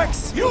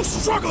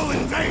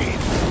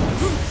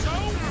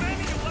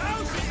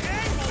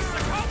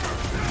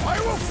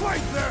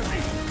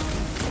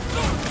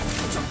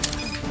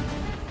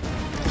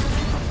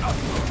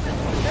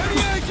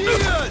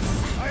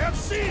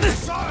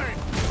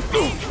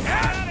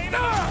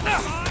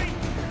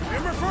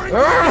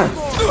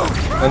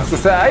 انتوا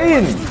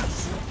ساعين.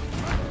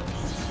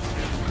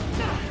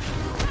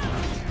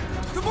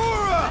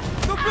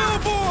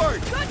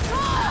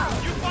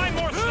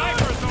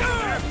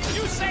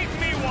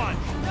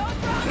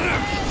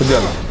 خد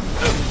يلا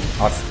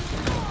عصر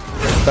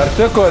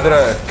ترتكوا يا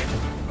دراك.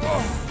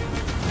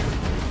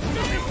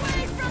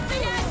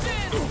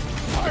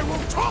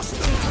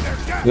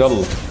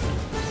 يلا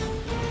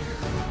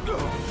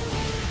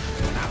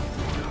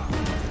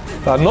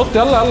تعال نط.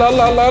 يلا يلا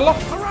يلا يلا يلا.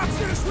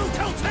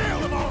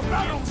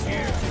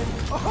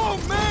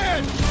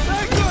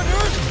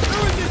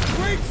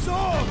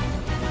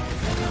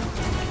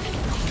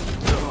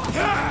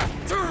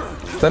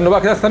 استنوا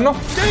بقى كده استنوا.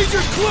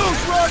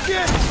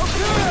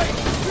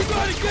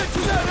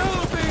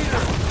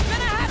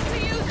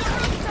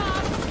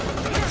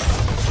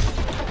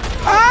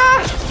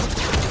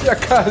 يا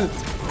كلب.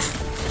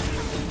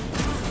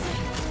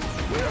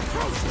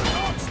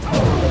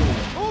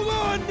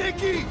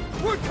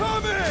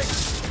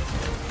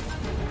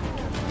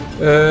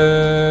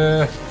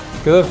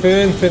 كده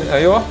فين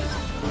ايوه.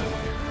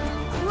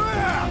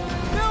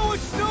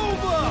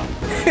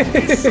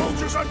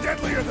 Soldiers are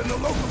deadlier than the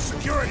local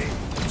security.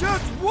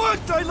 Just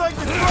once I'd like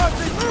to cross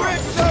this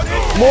bridge without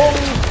any.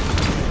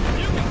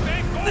 You can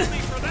thank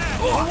Goldie for that.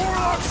 The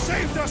warlock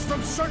saved us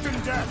from certain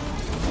death.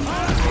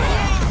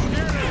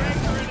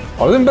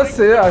 عاوزين بس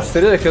ايه على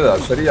السريع كده،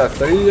 على السريع على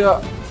السريع.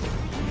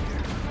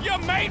 You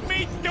made me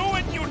do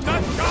it, you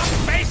nutjob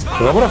face.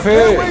 الغمرة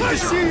فين؟ Can't wait to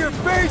see your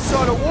face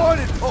on a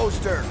wanted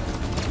poster.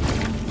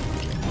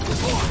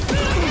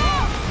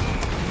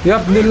 يا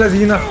ابن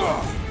الذين.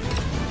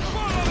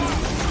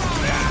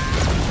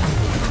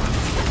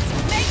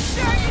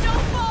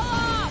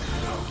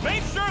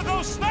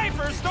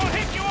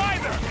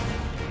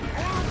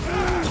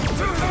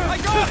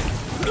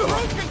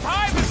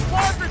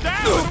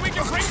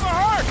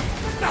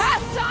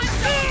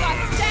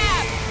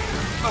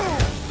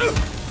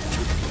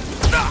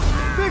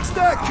 Fix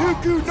that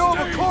cuckoo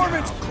Nova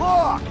Corman's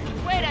clock!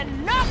 Way to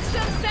knock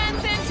some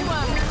sense into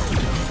him!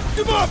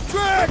 Give up,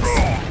 Drax!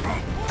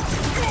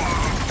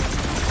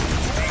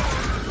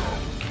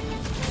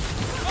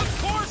 Of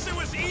course it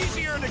was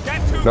easier to get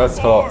to بس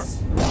خلاص.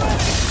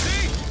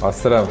 مع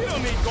السلامة. You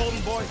don't need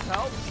Golden Boy's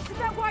help. Is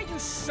that why you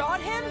shot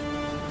him?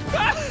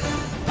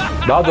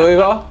 بعده ايه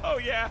بقى؟ Oh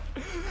yeah,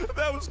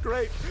 that was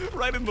great.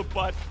 Right in the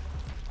butt.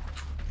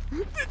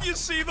 Did you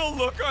see the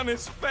look on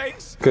his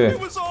face? Okay.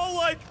 It was all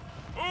like,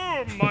 oh,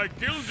 my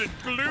gilded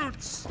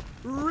glutes.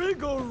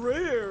 Wriggle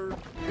rear.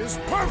 His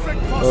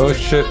perfect Oh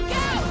shit.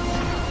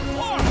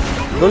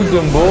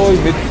 جولدن بوي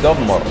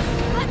متدمر.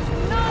 Let's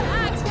not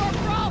add to our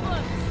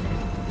problems.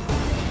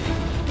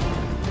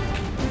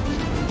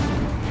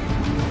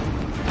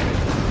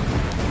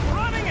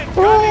 Running and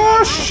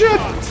Oh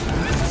shit.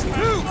 This is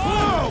too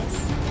close.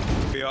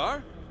 We are.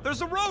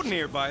 There's a road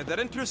nearby that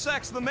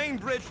intersects the main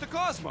bridge to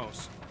Cosmos.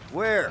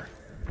 Where?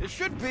 It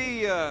should be,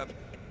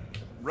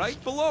 right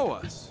below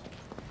us.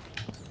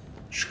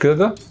 مش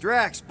كده؟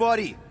 Drax,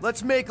 buddy,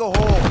 let's make a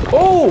hole.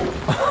 اوه.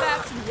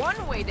 That's one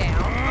way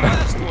down.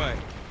 Last way.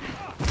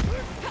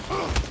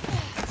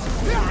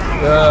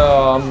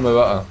 يا عم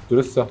بقى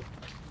انتوا لسه.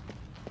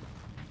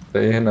 ده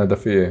ايه هنا؟ ده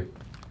في ايه؟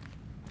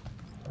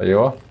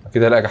 ايوه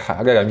اكيد هلاقي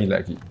حاجة جميلة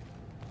اكيد.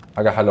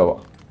 حاجة حلوة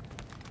بقى.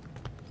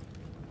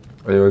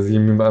 ايوه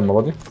زين مين بقى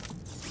المره دي؟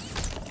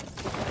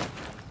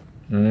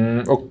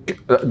 اوكي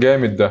لا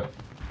جامد ده.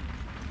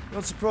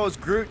 Don't suppose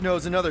Groot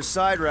knows another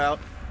side route.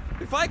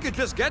 If I could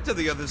just get to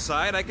the other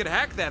side, I could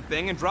hack that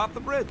thing and drop the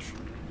bridge.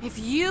 If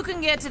you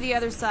can get to the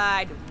other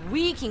side,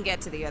 we can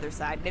get to the other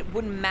side, and it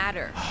wouldn't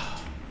matter.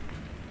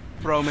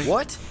 Throw me.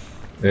 What?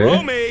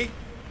 Throw me!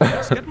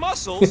 Just get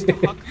muscles to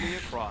huck me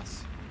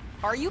across.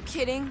 Are you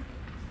kidding?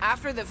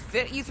 After the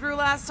fit you threw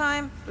last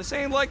time? This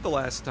ain't like the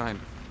last time.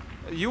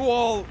 You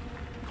all...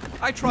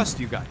 I trust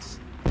you guys.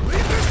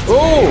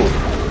 Oh!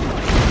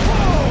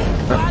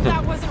 Glad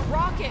that wasn't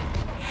Rocket.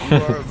 You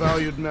are a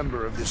valued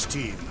member of this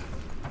team.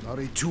 Not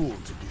a tool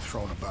to be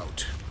thrown about.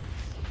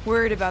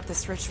 Worried about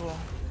this ritual.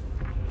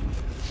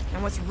 And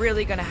what's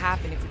really gonna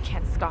happen if we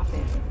can't stop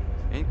it.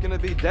 Ain't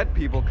gonna be dead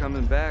people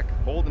coming back,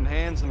 holding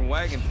hands and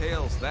wagging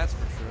tails, that's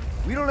for sure.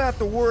 We don't have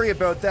to worry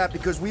about that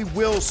because we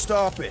will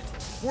stop it.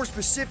 More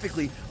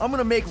specifically, I'm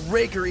gonna make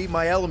Raker eat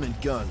my element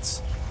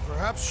guns.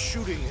 Perhaps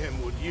shooting him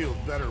would yield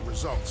better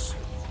results.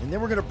 And then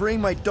we're gonna bring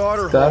my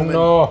daughter home and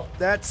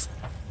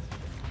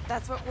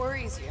That's what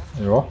worries you.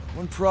 ايوه.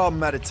 One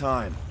problem at a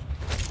time.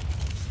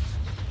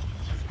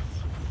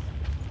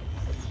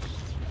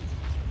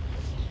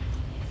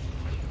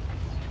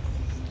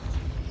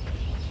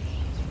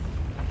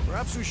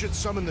 Perhaps we should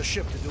summon the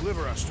ship to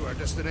deliver us to our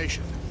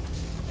destination.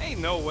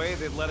 Ain't no way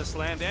they'd let us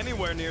land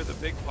anywhere near the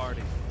big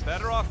party.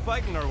 Better off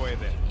fighting our way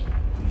there.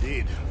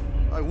 Indeed.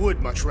 I would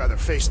much rather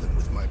face them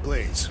with my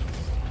blades.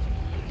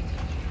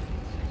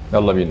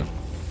 يلا بينا.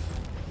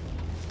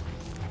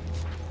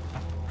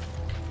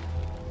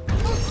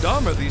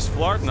 Dumb are these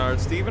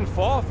flartnards to even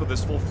fall for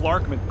this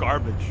full-flarkment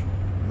garbage.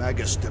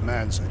 Magus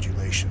demands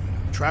adulation,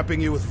 trapping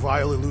you with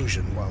vile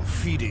illusion while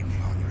feeding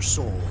on your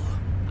soul.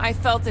 I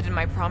felt it in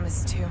my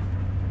promise too.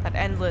 That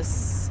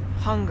endless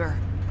hunger.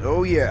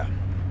 Oh yeah.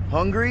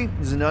 Hungry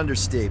is an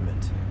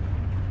understatement.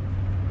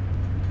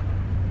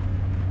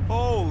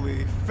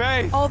 Holy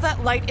faith! All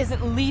that light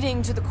isn't leading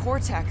to the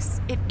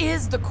cortex. It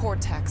is the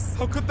cortex.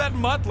 How could that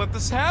mutt let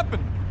this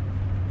happen?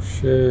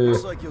 Shit.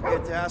 Looks like you'll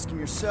get to ask him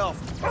yourself.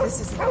 This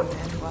isn't going to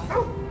end well.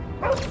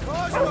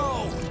 Cosmo!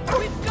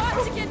 We've got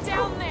to get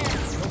down there!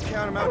 Don't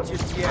count him out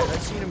just yet.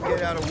 I've seen him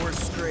get out of worse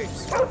scrapes.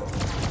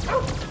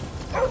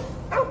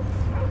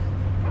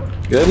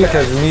 جايب لك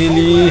يا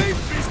زميلي.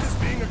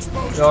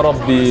 يا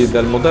ربي ده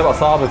الموضوع يبقى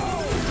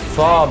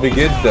صعب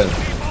جدا.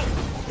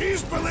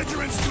 These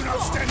belligerents do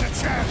not stand a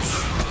chance.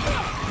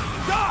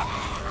 Stop!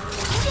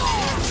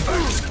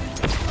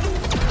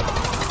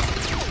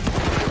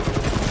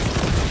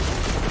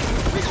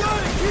 We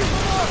gotta keep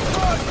them off,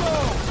 Cosmo!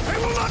 They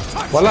will not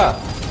touch ولا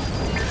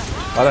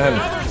هنا.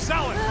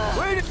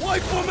 Wait it,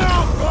 wipe them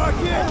out,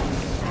 Rocket!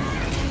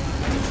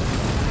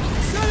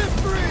 Set it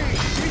free!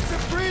 Need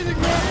some breathing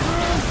room,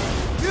 crew!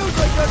 Feels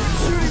like I've been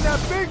shooting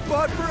that big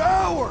butt for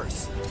hours!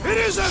 It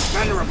is as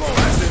venerable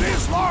as it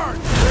is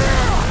large!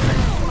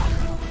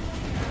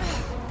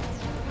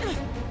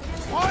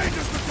 Why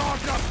does the dog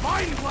not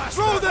mind blast?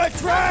 Throw that,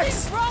 Drax!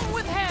 What's wrong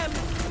with him?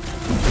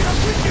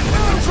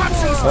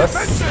 بس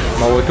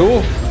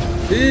موتوه.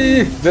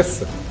 ايه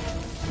لسه.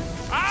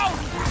 Ow!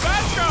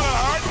 That's gonna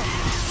hurt!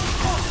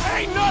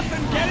 Ain't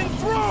nothing getting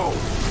through!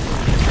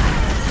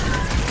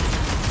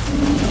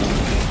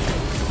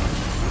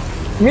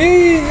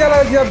 مين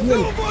يا ابن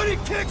Nobody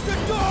kicks a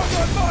dog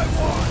on my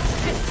watch!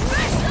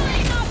 Especially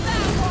not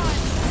that one!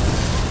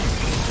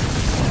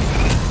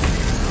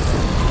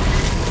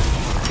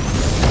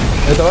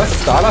 ايه ده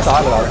بس تعالى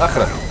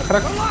اخرك. The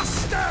last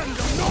stand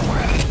of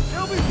nowhere!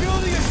 They'll be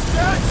building a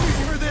statue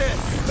for this!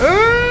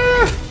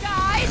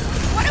 Guys,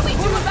 what do we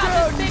do about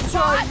this big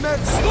bot?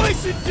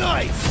 Slice and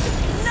dice!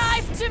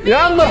 Knife to me! يا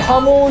عم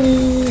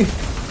ارحموني.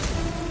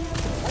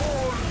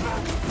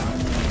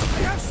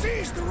 They have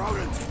seized the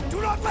rodent! Do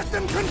not let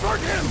them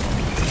convert him!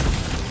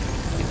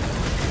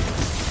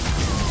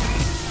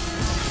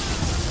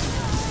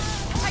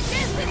 I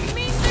guess this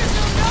means there's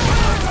no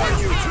On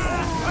you two!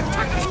 A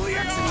tactically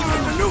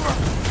executed maneuver!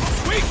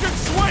 We should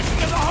switch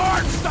to the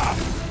hard stuff!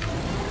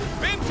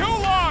 Been too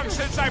long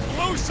since I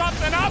blew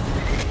something up!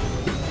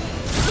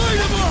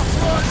 Light him up,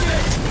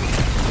 Rocket!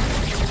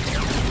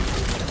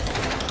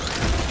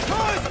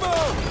 Cosmo!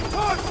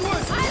 Talk to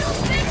us! I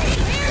don't think he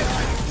hears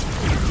us!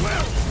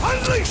 Well,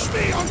 unleash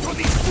me onto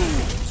these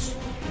fools!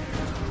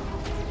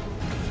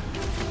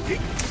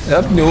 يا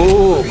ابني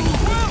قوم.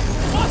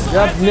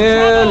 يا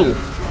ابن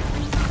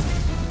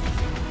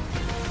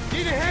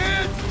Need a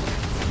hand?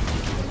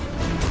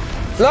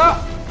 لا.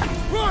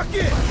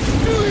 Rocket!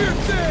 Do your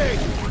thing!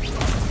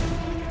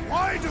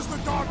 Why does the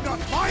dog not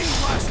mind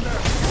blast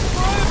them?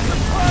 I'm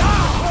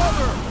surprised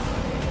cover!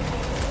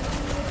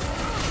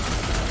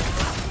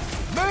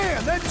 Man,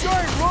 that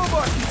giant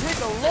robot can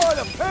take a lot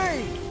of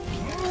pain!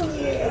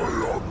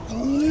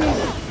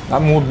 يا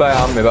عم موت بقى يا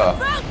عم بقى.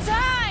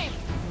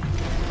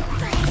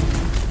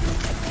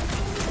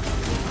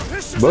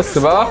 بص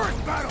بقى.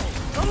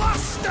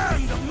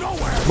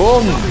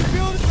 بوم.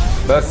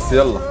 بس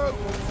يلا.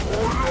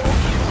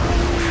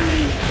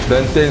 ده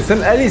انت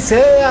انسان قالي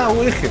ساعة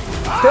ورخم.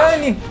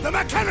 تاني. The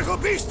mechanical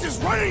beast is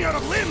running out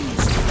of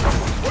limbs.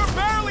 We're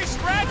barely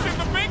scratching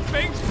the big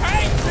thing's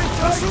paint.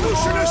 The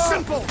solution is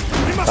simple.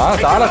 We must تعال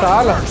تعال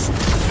تعال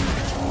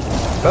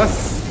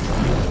بس.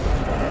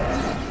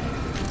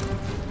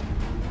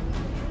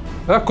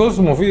 يا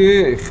كوزمو في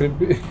ايه؟ يخرب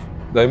بيه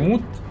ده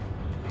يموت.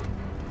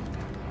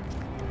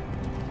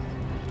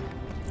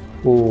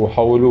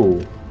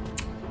 وحولوه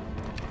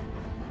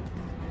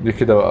دي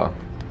كده بقى.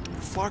 What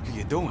the fuck are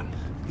you doing?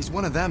 He's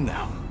one of them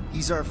now.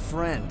 He's our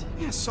friend.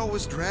 Yeah, so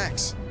is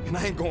Drax. And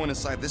I ain't going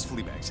inside this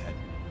flea bag's head.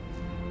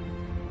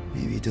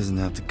 Maybe it doesn't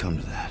have to come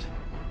to that.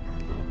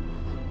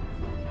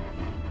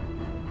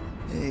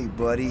 Hey,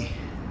 buddy.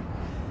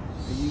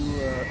 Are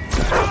you,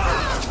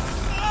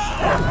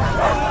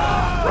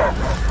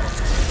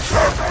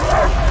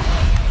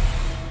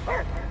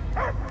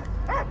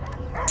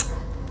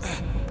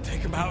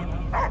 Take him out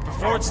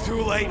before it's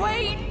too late.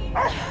 Wait!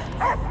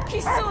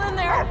 He's still in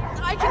there.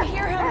 I can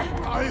hear him.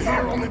 I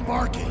hear only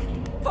barking.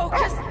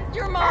 Focus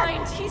your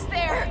mind. He's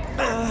there.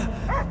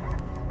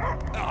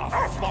 Oh,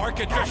 Flark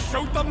it, just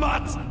shoot the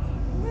mutts.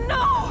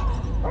 No!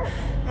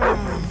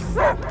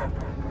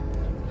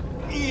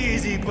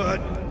 Easy,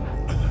 bud.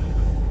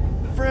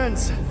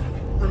 Friends,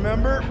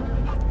 remember?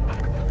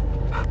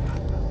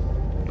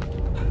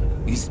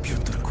 He's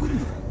Peter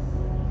Quill.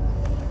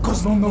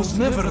 Cosmo knows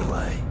never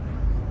lie.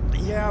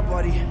 Yeah,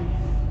 buddy.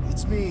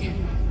 It's me.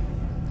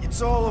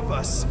 It's all of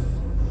us.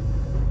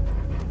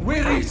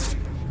 Where is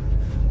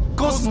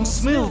Cosmo?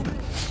 Smelled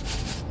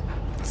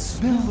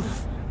smell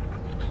of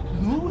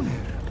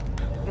nowhere.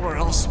 Where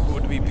else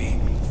would we be?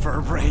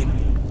 Fur brain.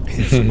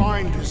 His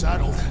mind is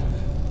addled.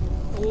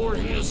 Or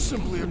he is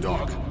simply a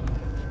dog.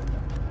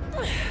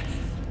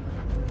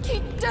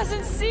 He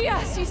doesn't see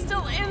us. He's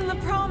still in the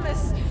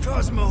promise.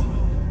 Cosmo,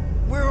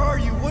 where are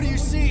you? What do you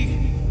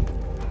see?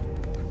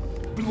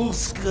 Blue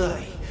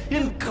sky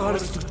and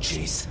cars to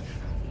chase.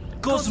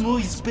 Cosmo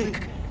is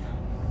big.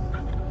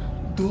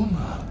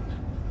 Doma,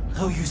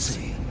 how you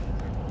say?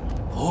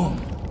 Home.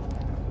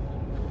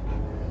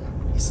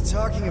 He's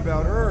talking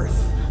about Earth.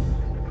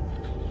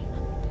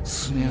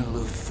 Smell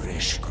of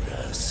fresh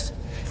grass.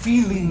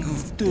 Feeling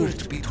of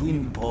dirt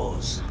between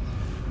paws.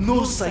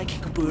 No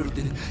psychic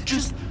burden,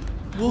 just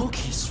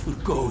walkies for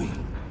going.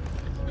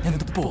 And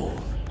the ball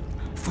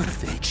for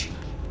fetching.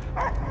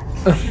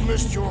 If you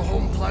missed your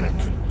home planet,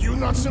 could you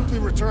not simply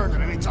return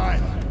at any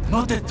time?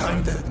 Not at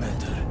time that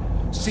matter.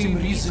 Same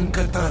reason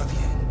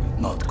Cartadian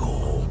not go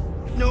home.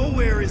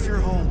 Nowhere is your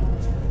home.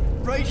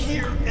 Right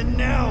here and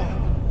now.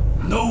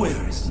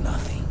 Nowhere is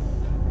nothing.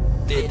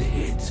 Dead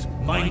heads,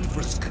 mind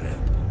for scrap.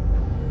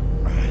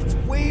 It's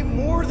way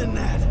more than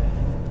that.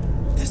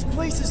 This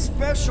place is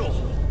special.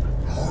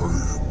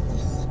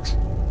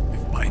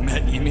 If by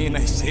met you mean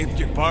I saved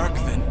your bark,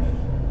 then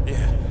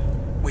yeah,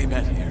 we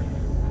met here.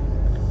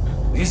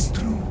 It's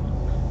true.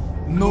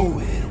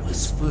 Nowhere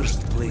was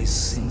first place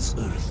since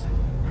Earth.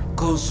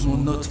 Cosmo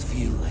not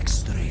feel like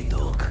stray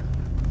dog.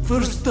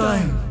 First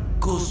time,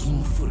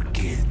 Cosmo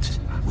forget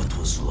what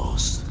was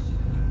lost.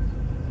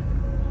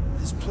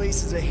 This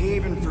place is a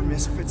haven for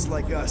misfits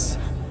like us.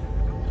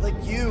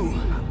 Like you.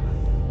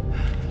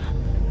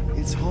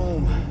 It's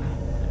home.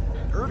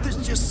 Earth is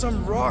just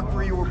some rock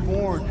where you were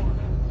born.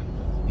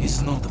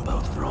 It's not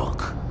about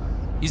rock.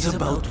 It's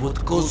about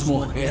what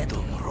Cosmo had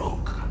on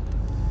rock.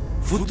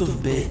 Foot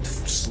of bed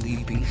for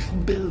sleeping,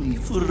 belly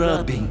for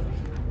rubbing,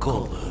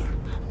 color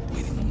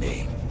with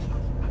name.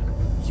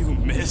 You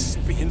miss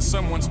being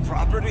someone's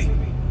property?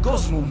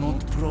 Cosmo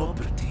not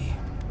property.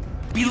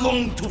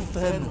 Belong to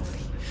family.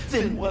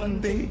 Then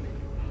one day,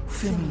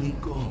 family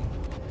gone.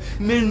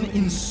 Men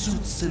in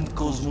suits send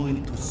Cosmo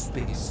into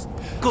space.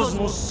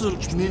 Cosmo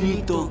searched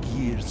many dog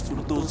years for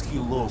those he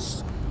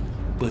lost.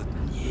 But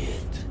yet...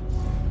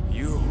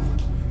 You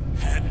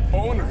had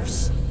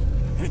owners.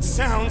 It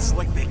sounds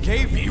like they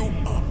gave you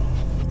up.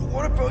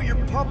 What about your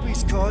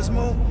puppies,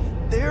 Cosmo?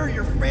 They're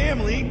your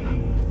family.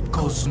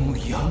 Cosmo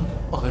young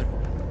or...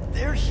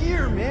 They're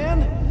here,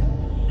 man.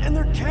 And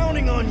they're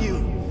counting on you.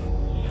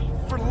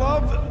 For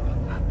love,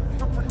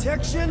 for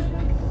protection.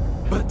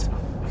 But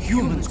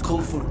humans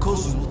call for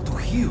Cosmo to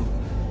heal.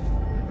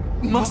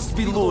 Must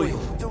be loyal.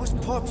 Those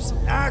pups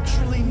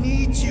actually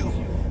need you.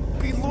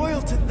 Be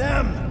loyal to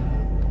them.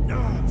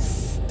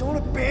 Don't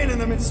abandon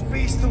them in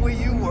space the way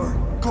you were.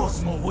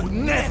 Cosmo would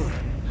never.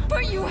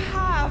 But you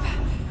have.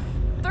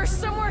 They're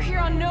somewhere here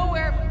on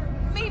Nowhere,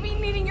 maybe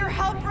needing your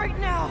help right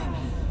now.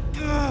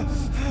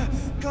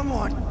 Come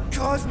on,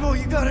 Cosmo,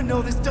 you gotta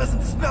know this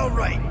doesn't smell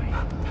right.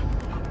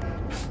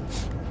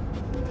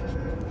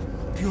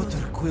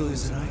 Peter Quill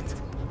is right.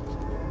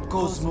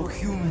 Cosmo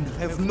human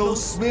have no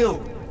smell.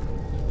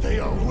 They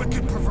are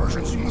wicked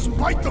perversions. You must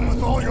bite them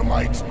with all your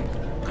might.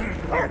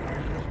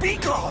 Be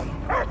gone!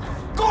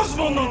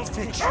 Cosmo not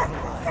fetch your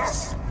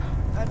lies.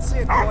 That's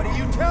it, buddy.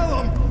 You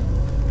tell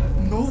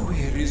him.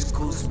 Nowhere is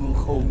Cosmo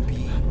home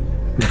being.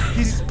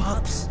 His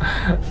pups.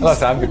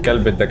 خلاص يا عم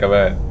الكلب انت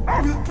كمان.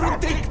 Will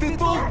protect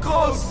at all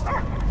costs.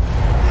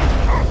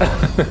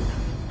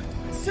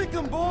 Sick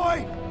him,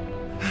 boy.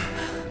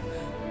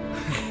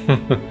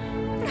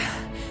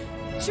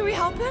 Should we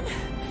help him?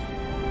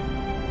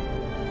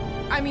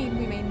 I mean,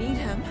 we may need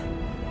him.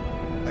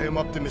 I am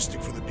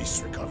optimistic for the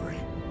beast's recovery.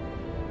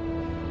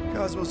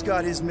 Cosmo's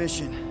got his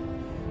mission.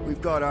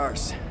 We've got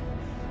ours.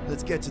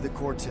 Let's get to the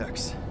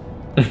cortex.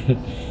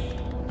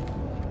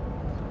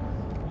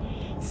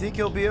 Think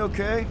he'll be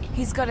okay?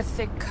 He's got a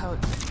thick coat.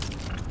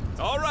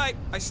 All right,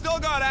 I still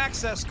got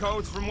access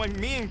codes from when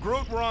me and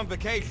Groot were on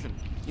vacation.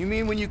 You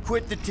mean when you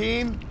quit the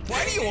team?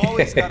 Why do you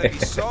always gotta be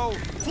so...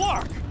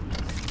 Flark!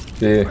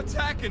 Yeah.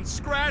 Attacking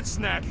scratch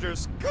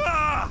snatchers.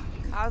 Gah!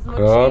 Cosmo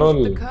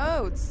changed the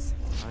codes.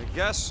 I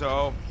guess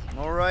so.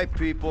 All right,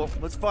 people.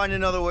 Let's find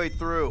another way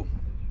through.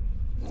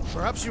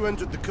 Perhaps you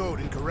entered the code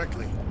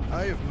incorrectly.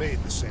 I have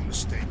made the same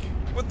mistake.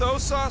 With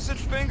those sausage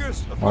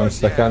fingers? Of 1 course,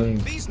 second.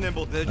 yeah. These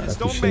nimble digits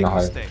don't make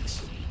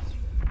mistakes.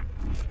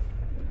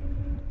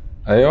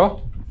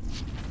 ايوه.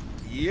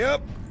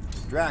 Yep.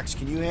 Drax,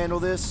 can you handle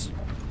this?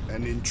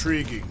 An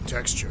intriguing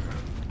texture.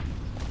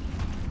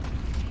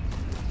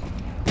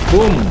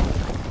 Boom.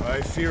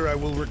 I fear I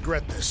will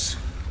regret this.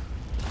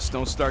 Just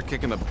don't start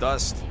kicking up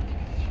dust.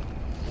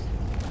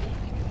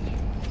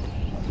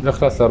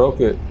 نخلص يا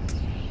روكيت.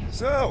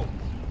 So,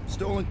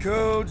 stolen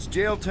codes,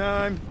 jail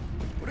time.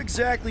 What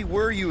exactly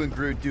were you and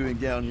Groot doing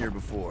down here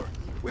before?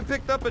 We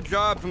picked up a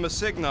job from a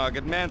Signog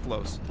at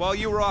Mantlos while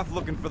you were off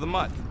looking for the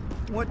mud.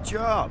 What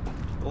job?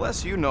 The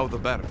less you know, the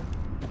better.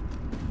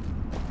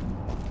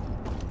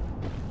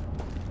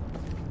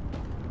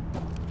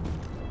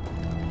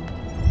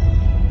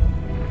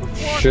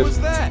 What was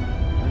that?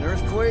 An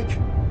earthquake?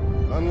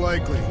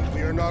 Unlikely.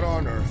 We are not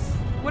on Earth.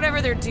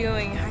 Whatever they're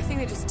doing, I think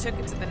they just took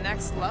it to the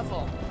next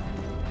level.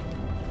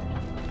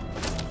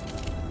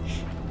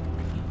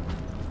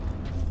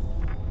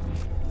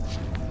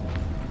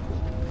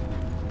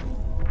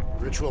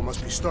 Ritual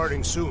must be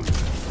starting soon.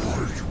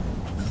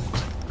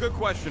 Good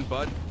question,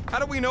 bud. How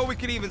do we know we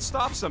could even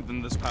stop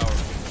something this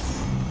powerful?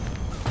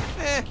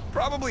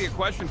 Probably a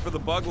question for the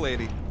bug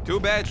lady. Too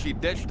bad she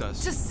ditched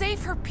us. To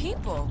save her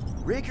people.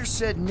 Raker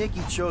said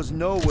Nikki chose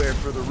nowhere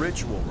for the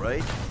ritual,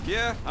 right?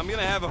 Yeah, I'm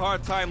gonna have a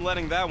hard time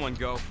letting that one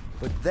go.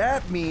 But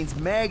that means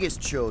Magus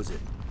chose it.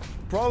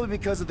 Probably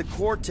because of the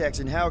cortex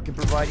and how it can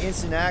provide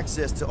instant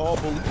access to all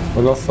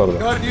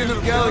Guardian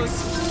of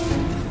Galaxy.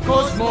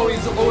 Cosmo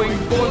is owing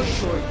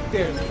Bolshoi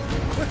death.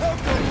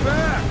 Welcome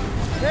back!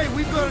 Hey,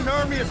 we've got an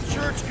army of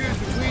church goons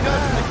between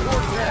us and the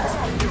cortex.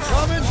 You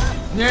coming?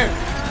 Yeah.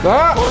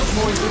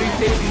 Cosmo is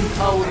retaking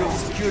power and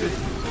security,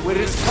 where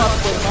it's not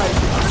for life.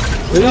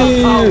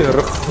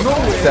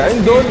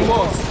 Nowhere is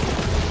lost.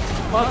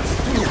 But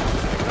still.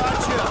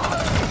 Gotcha.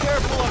 Be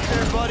careful up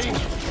there, buddy.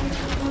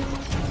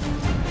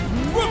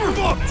 Rip him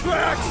up,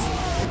 Drax!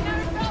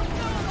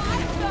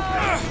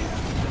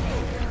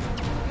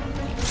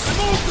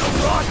 Move the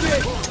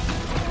rocket!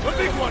 The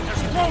big one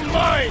has thrown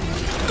mine!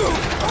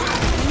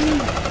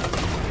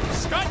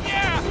 Scott,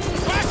 yeah!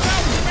 Blacked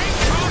out space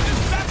cop is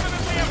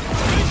definitely a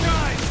free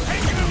guy!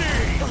 Take it to me!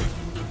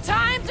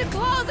 Time to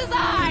close his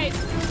eyes!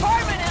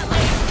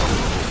 Permanently!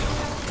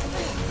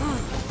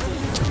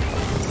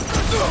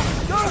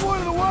 Got one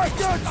of the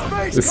whacked out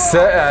space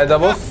السائع ده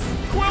بص.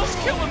 Quill's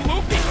killing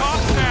loopy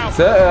cops now!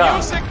 سائع.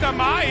 Music to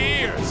my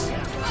ears!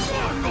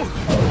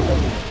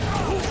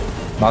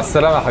 مع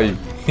السلامة يا حبيبي.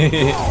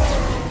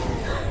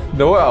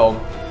 ده وقعوا.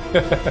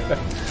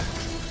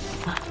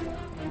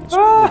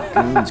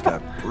 Goon's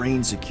got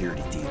brain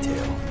security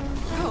detail.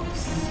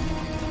 Gross.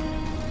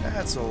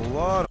 That's a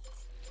lot.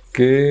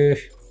 اوكي.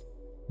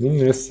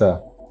 مين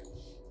لسه؟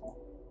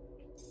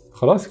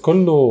 خلاص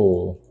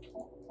كله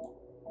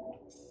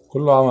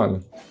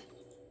عمل.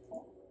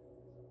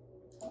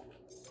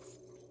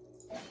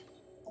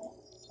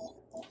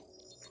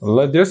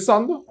 والله دي لسه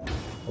عنده؟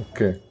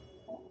 اوكي.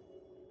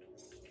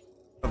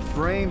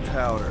 Brain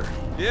powder.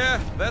 Yeah,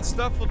 that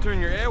stuff will turn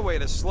your airway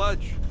to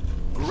sludge.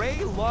 Gray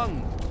lung,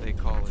 they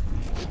call it.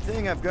 Good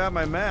thing I've got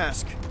my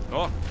mask.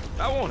 Oh,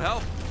 that won't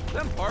help.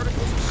 Them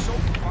particles are so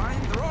fine,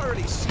 they're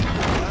already seeping.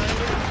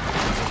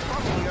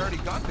 Probably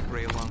already got the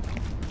gray lung.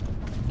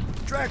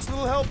 Drax,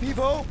 little help,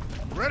 Evo.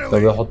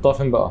 طب يحطها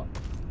فين بقى؟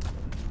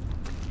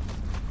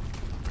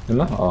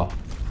 هنا؟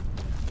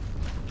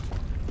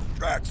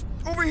 Drax,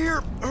 over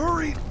here,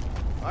 hurry!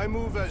 I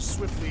move as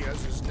swiftly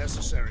as is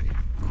necessary.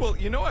 Well,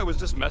 you know I was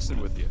just messing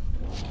with you.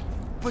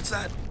 What's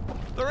that?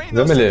 There ain't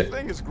no such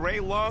thing as gray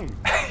lung.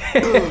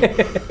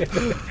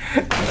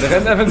 ده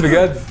كان قافل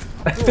بجد.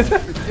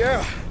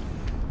 Yeah,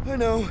 I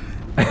know.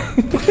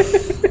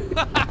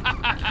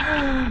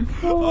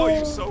 Oh,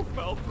 you so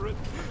fell for it.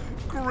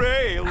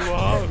 Gray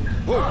lung.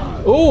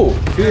 اوه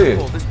اوكي.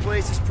 This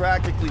place is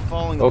practically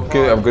falling apart.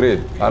 اوكي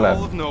ابجريد. All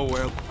of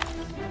nowhere.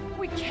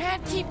 We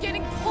can't keep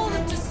getting pulled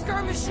into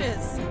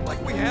skirmishes.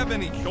 Like we have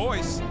any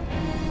choice.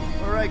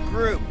 All right,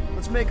 group.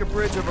 Let's make a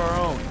bridge of our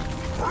own.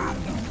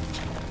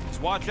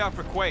 Just watch out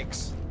for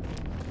quakes.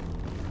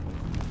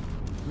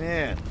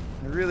 Man,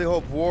 I really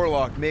hope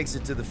Warlock makes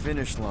it to the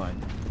finish line.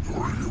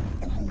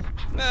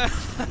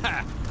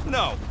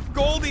 No,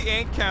 Goldie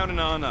ain't counting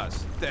on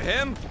us. To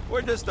him,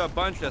 we're just a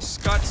bunch of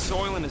scuts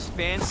soiling his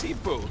fancy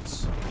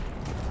boots.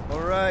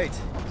 All right,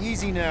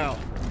 easy now.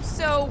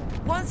 So,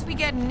 once we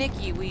get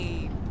Nikki,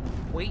 we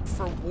wait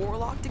for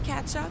Warlock to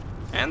catch up?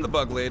 And the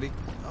bug lady.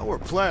 Our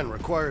plan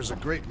requires a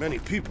great many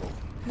people.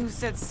 Who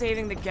said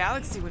saving the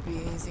galaxy would be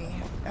easy?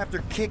 After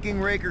kicking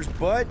Raker's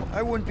butt,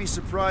 I wouldn't be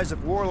surprised if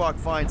Warlock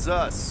finds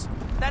us.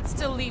 That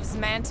still leaves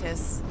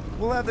Mantis.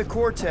 We'll have the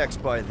Cortex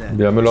by then.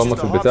 بيعملوا هم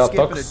في البتاع Just a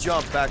hop, skip, and a الطقس.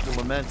 jump back to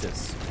Lamentis.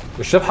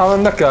 الشبح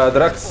عملناك يا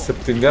دراكس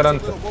بتنجان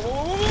انت.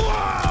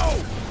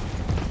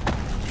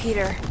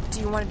 Peter, do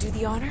you want to do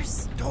the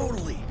honors?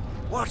 Totally.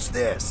 Watch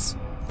this.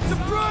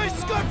 Surprise,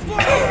 Scott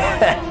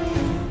fireworks!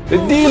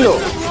 اديله.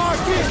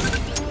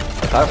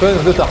 تعال كله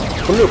ينزل تحت.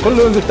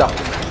 كله ينزل تحت.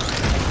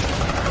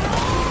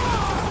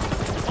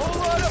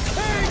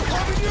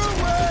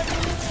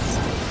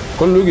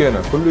 كله يجي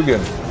هنا.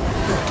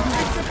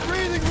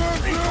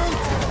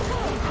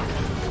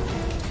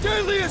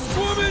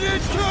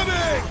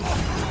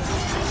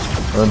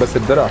 انا بس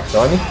الدرع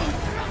ثواني.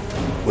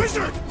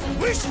 Wizard,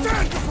 we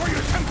stand before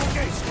your temple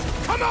gates.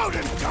 Come out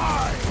and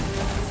die.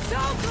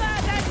 So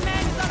glad that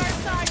man is on our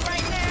side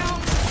right now.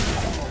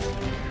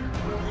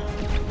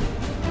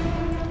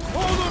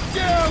 Hold them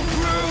down,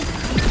 crew.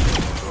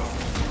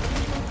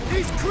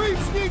 These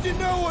creeps need to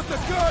know what the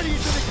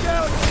Guardians of the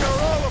Galaxy are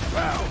all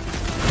about.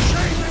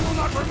 Shame they will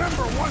not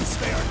remember once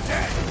they are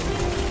dead.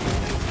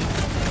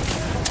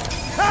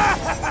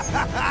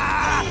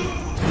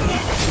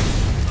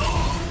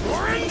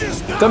 We're in this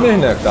now. تعال من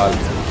هناك تعال.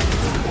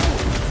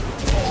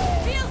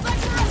 Feels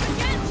like we're up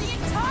against the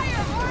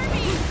entire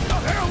army.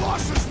 Their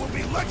losses will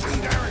be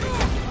legendary.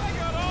 I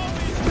got all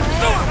these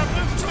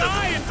weapons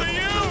dying to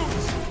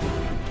use.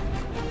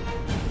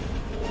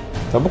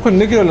 طب ممكن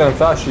نجري ولا ما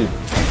ينفعش؟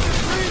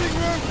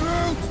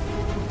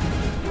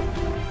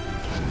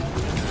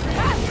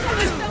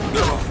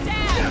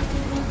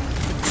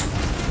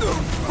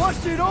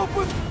 Bust it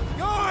open,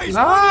 guys!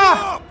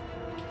 Ah!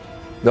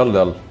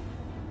 يلا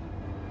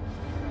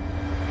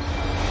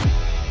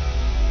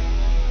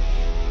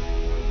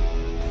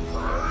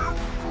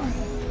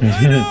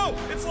I know!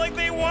 It's like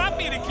they want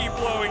me to keep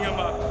blowing them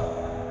up.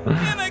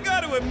 And I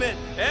gotta admit,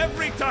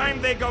 every time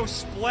they go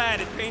splat,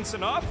 it paints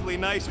an awfully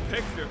nice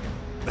picture.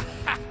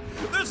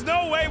 There's no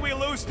way we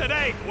lose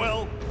today,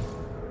 Quill.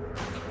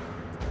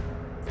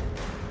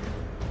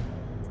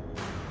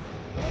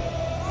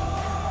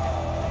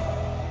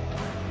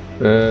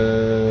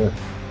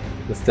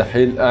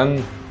 يستحيل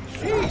أن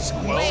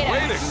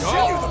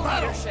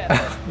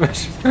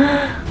ماشي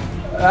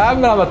يا عم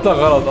أنا عملتها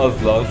غلط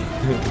أصلا.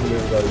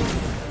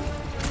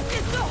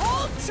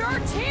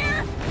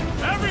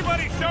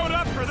 Everybody showed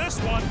up for this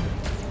one.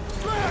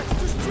 Drax,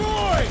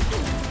 destroy!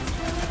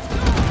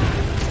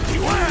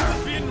 You have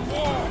been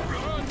warned.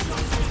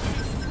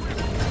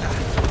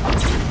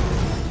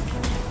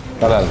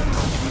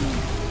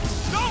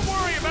 Don't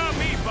worry about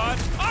me, bud.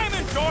 I'm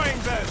enjoying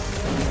this.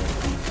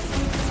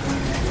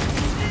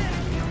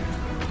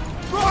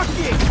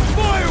 Rocket!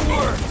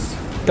 Fireworks!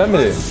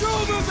 كمل. Show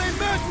them they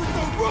match with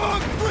the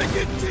wrong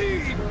freaking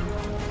team!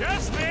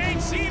 Guess they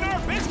ain't seen our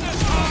business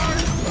card.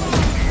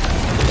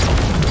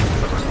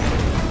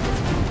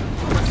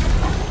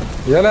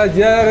 يلا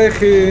يا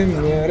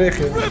رخم يا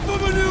رخم. Rip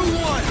them a new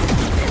one!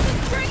 This is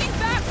bringing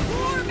back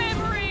war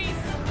memories.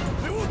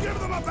 We will give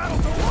them a battle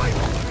to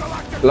rival the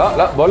galactic.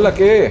 لا بقول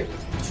لك ايه.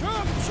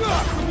 Chop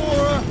chop,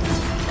 Gamora!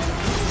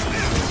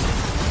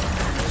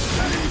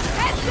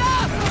 Heads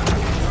up!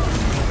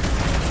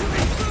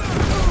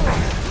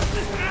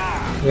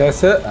 يا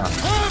ساقع.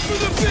 Time for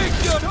the big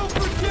gun! Don't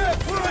forget,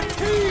 we're a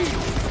team!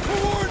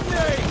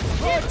 Coordinate!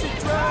 Rocket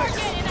Drax!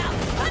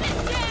 Put it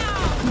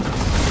down!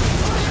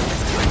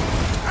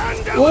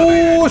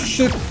 اوه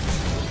شيت.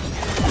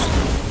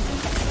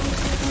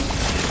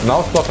 انا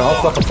عاوز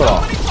طاقة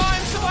بسرعة. How many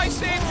times have I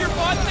saved your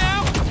butt now?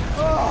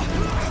 Oh,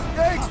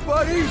 thanks,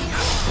 buddy!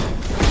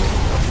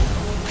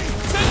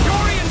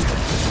 Centurions!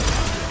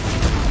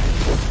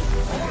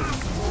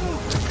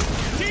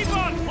 Keep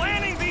on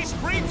planting these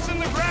creeps in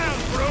the ground,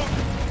 crew.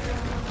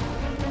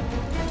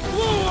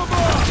 Blow them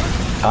up!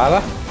 تعالى.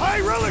 I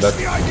relish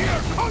the idea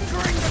of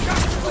conquering the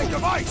ghastly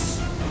device!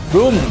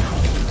 بوم.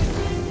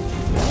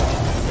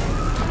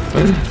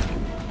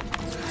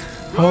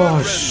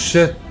 Oh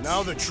shit.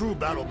 Now the true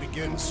battle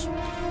begins.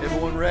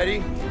 Everyone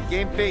ready?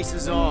 Game face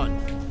is on.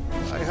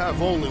 I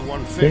have only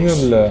one فين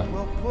face.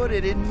 Well, put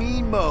it in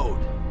mean mode.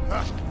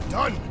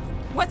 Done.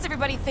 What's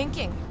everybody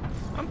thinking?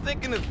 I'm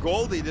thinking if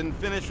Goldie didn't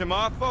finish him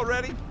off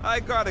already, I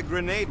got a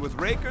grenade with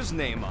Raker's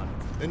name on it.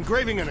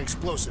 Engraving an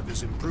explosive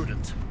is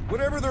imprudent.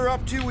 Whatever they're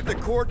up to with the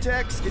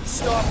Cortex, it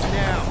stops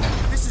now.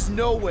 This is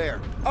nowhere.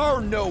 Our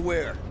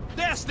nowhere.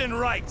 Destined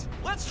right.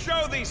 Let's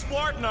show these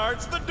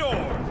Flartnards the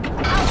door.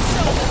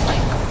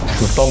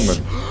 مطمن.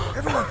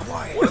 Everyone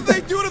quiet. What did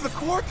they do to the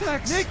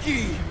Cortex?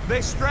 Nikki!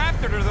 They strapped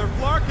her to their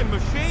Flarkin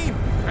machine,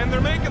 and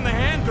they're making the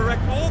hand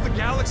direct all the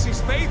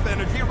galaxy's faith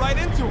energy right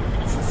into it.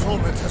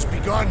 Fulfillment has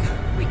begun.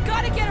 We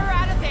gotta get her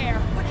out of there.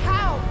 But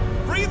how?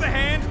 Free the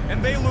hand, and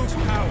they lose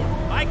power.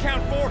 I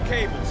count 4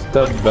 cables.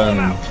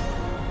 تبا.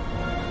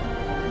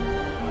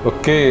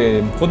 اوكي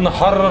المفروض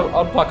نحرر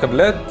 4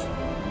 كابلات.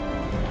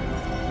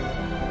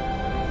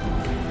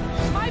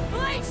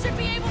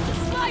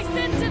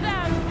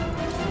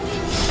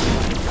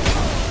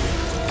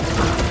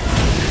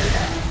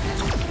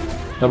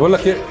 انا بقول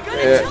لك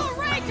ايه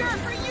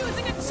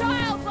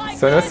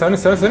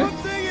ثانية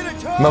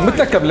ممت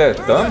لك كابلات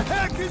تمام.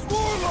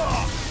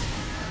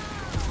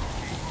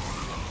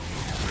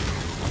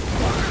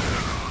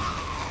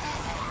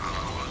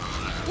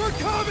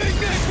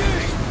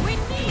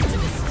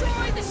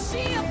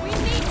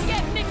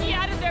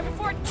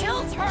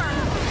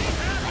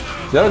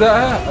 يلا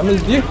ده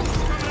اعمل دي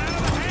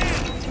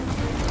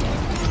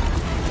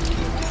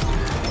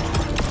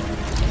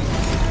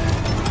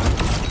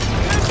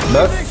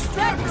بس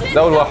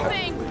ده اول واحد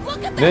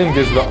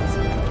ننجز بقى.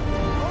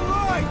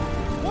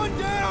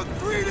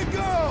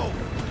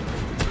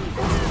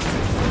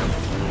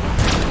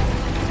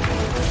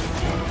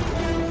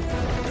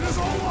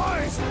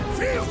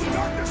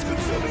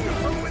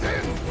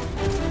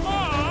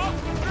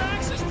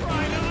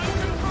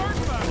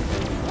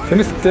 فين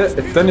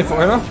التاني فوق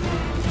هنا؟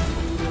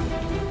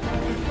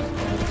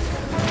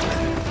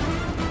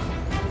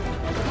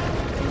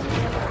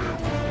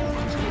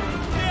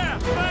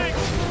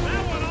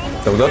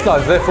 طب ده يطلع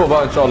ازاي فوق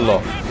بقى ان شاء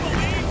الله؟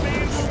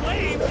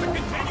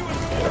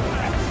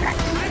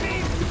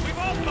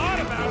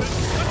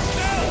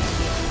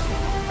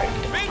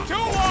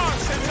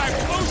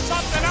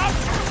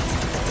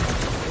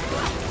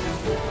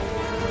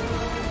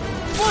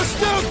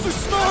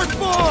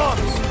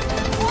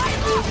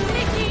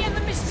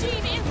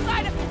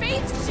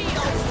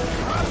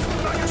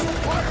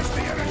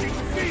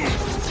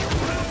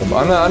 طب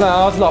انا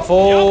هطلع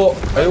فوق.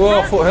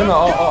 ايوه فوق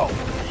هنا.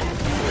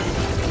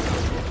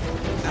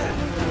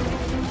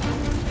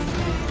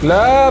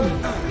 لاب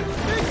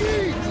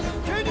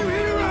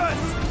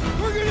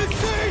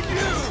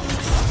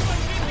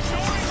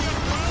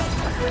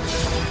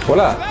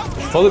ولا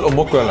مش فاضل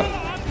امك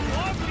ولا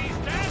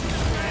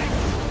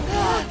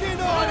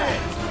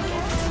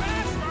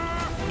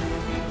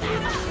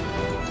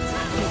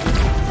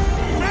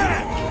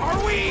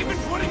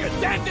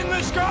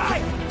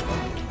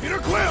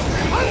Peter Quill,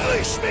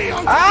 unleash me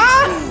on these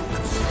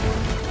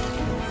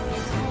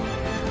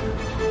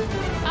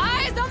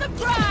Eyes on the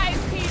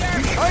prize, Peter.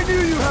 I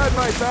knew you had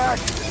my back.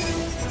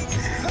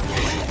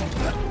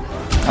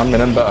 عم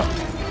نام بقى.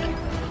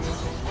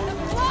 The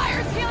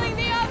flyer's healing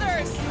the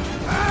others.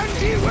 And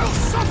he will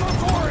suffer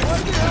for it.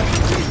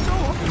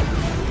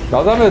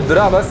 عاوز اعمل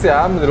الدراع بس يا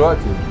عم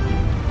دلوقتي.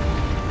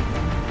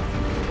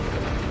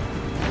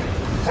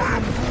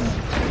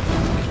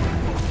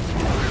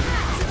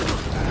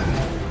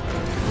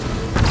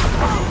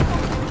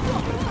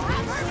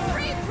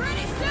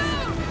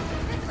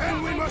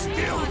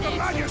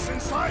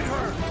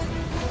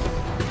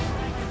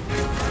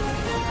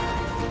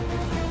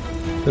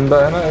 فين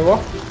بقى هنا؟ ايوه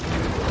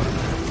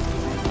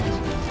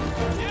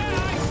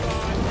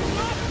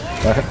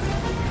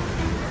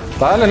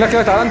تعال هنا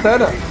كده، تعال انت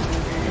هنا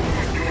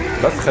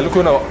بس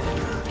خليكوا هنا بقى.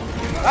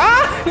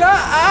 لا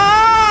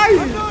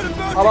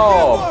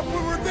حرام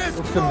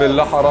اقسم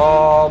بالله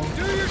حرام.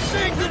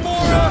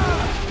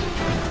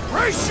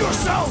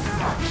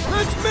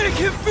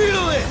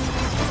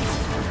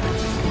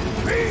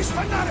 These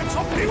fanatics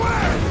will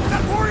beware!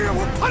 That warrior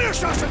will punish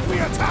us if we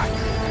attack!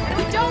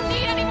 We don't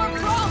need any more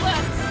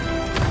problems!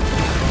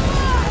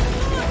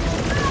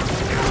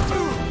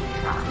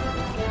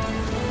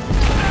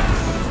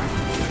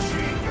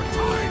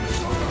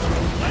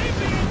 Blame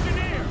the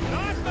engineer,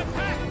 not the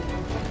tech!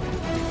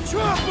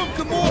 Drop him,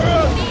 Gamora!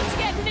 We need to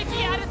get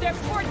Nikki out of there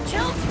before it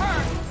kills her!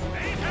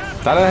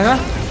 تعال هنا.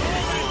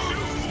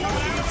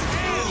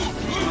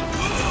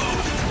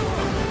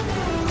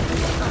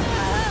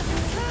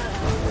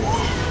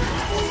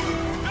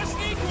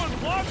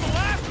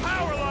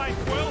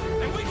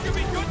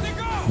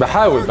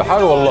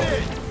 بحاول والله.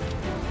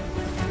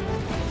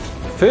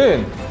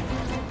 فين؟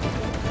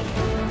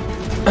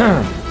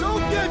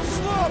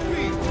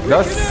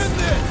 بس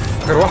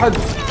آخر واحد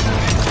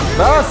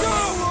بس.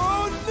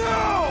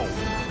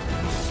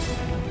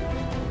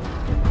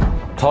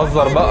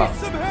 تهزر بقى.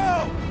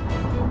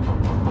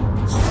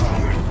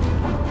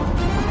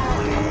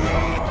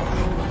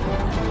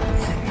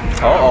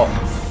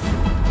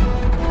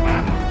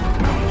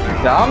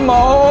 يا عم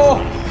اهو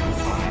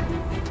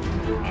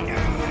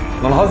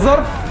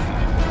نهزر.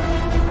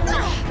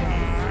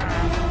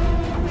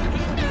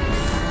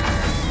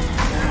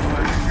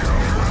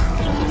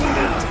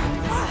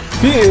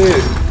 في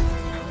ايه؟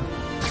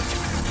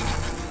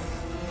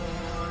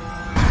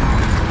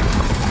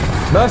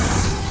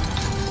 بس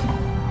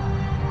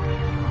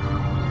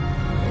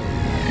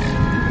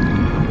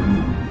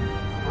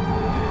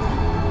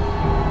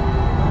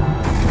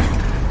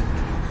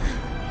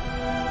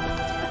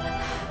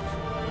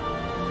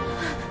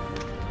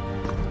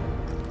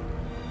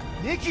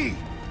Nikki!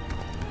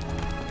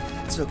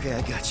 It's okay,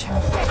 I got you.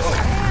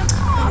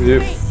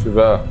 يف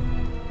بقى.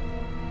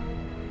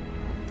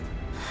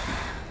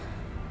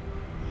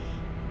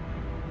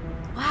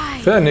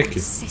 Why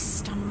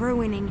insist on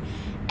ruining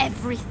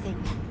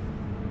everything?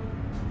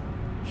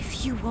 If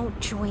you won't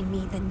join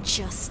me, then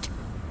just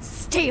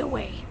stay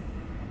away.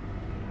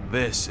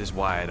 This is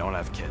why I don't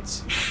have kids.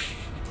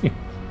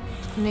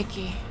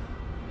 Nikki,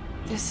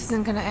 this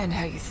isn't gonna end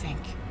how you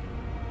think.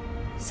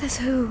 Says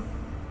who?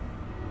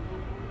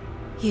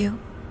 You?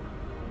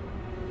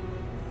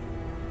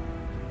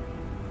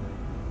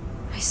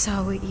 I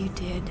saw what you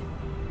did.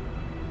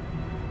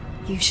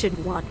 You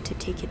should want to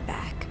take it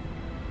back.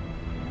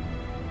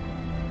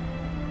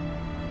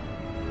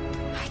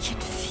 I can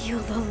feel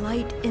the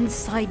light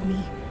inside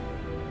me.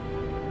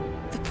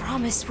 The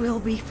promise will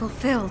be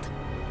fulfilled.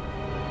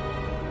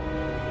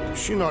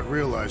 Does she not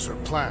realize her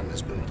plan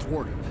has been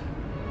thwarted?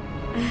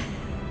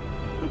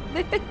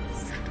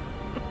 This...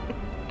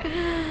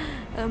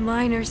 a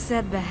minor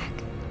setback.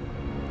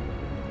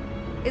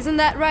 Isn't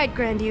that right,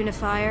 Grand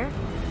Unifier?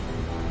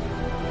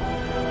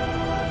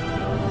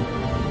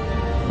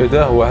 ايه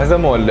ده؟ هو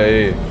هزمه ولا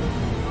ايه؟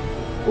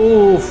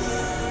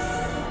 اوف.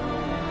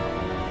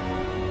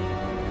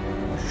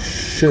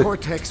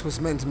 Cortex was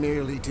meant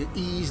merely to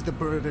ease the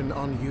burden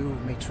on you,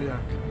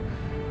 Matriarch.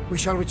 We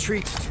shall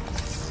retreat.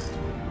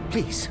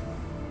 Please,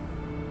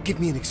 give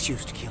me an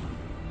excuse to kill him.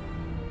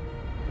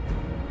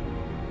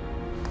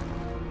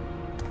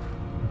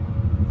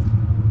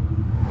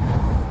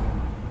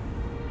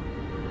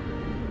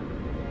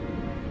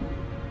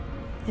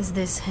 Is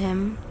this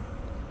him?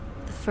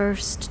 The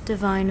first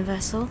divine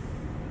vessel?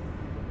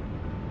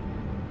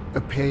 A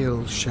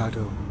pale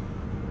shadow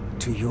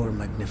to your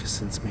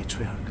magnificence,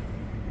 Matriarch.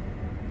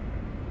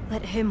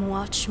 Let him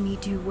watch me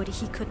do what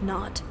he could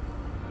not.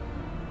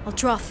 I'll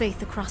draw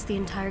faith across the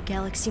entire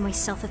galaxy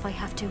myself if I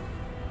have to.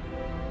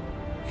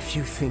 If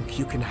you think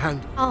you can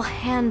handle... I'll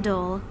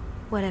handle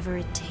whatever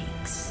it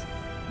takes.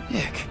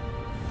 Nick.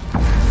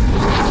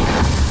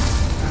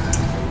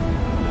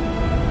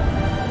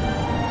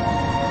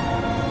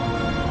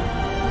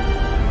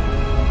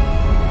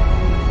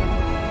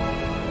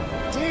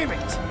 Damn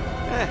it!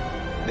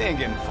 They ain't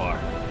getting far.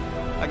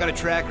 I got a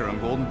tracker on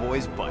Golden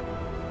Boy's butt.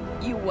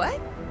 You what?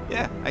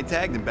 Yeah, I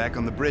tagged him back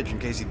on the bridge in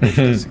case he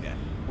bitched us again.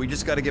 We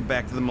just gotta get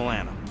back to the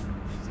Milano.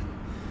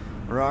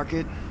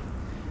 Rocket,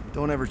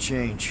 don't ever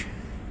change.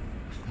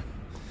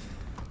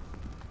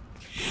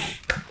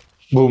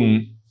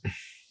 بوم.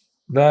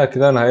 ده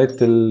كده نهاية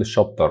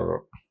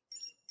الشابتر.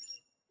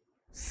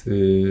 بس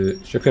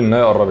شكل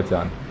النهاية قربت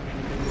يعني.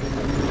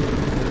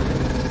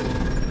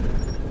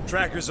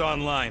 Tracker's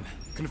online.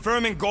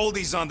 Confirming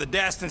Goldie's on the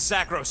Dastan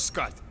Sacro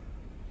Scut.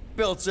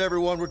 Belts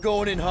everyone, we're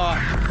going in hot.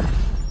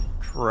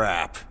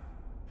 Crap.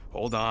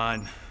 Hold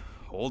on.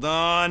 Hold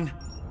on.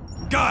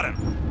 Got him!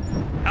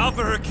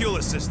 Alpha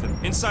Hercules system,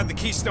 inside the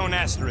Keystone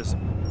Asterism.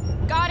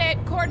 Got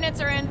it. Coordinates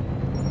are in.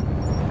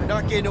 We're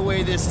not getting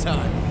away this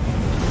time.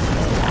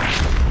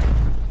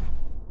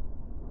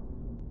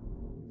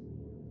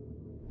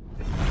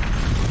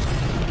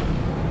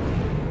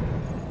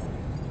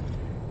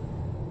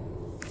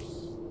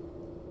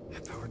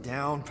 Power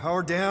down,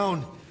 power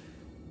down.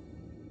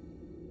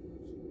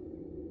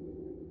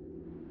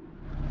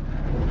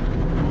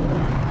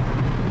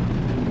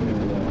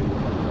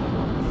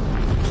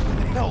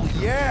 Hell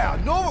yeah,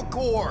 Nova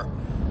Corps!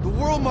 The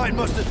world mind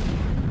must have...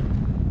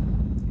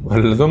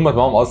 ولا دول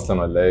معاهم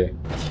اصلا ولا ايه؟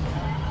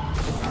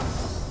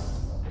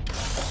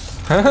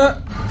 Come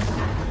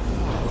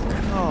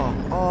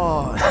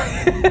on.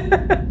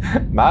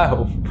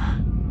 معاهم.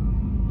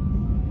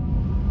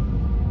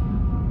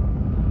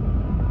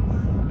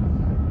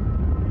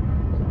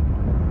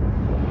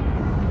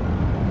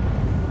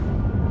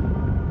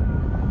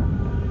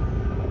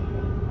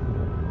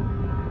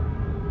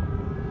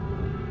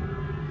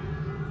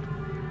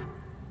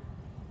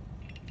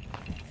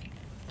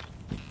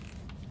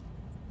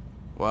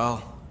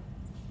 Well,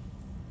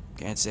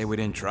 can't say we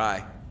didn't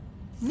try.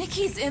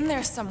 Nikki's in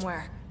there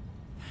somewhere.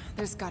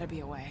 There's gotta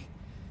be a way.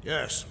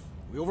 Yes,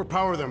 we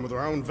overpower them with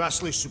our own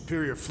vastly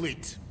superior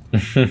fleet.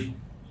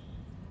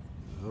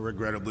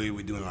 Regrettably,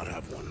 we do not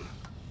have one.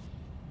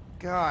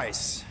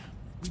 Guys,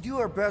 we do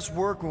our best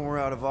work when we're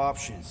out of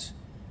options.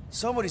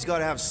 Somebody's got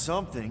to have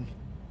something.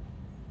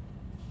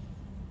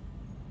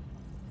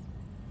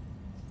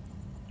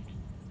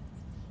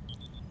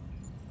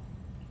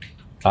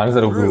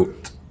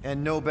 Root.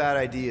 And no bad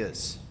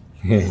ideas.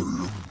 Yeah,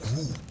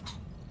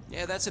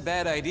 that's a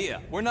bad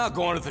idea. We're not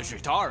going to the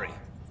Shatari.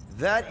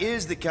 That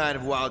is the kind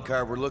of wild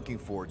card we're looking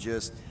for,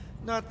 just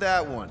not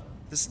that one.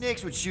 The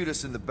snakes would shoot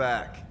us in the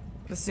back.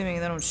 Assuming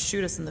they don't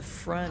shoot us in the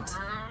front.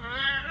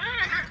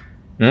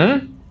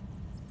 Hmm?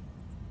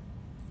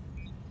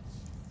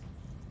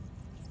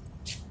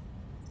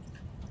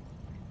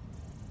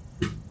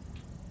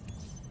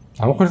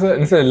 ممكن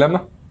نسأل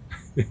اللمة؟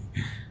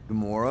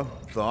 Gamora,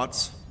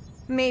 thoughts?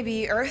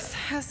 Maybe Earth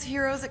has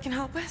heroes that can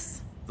help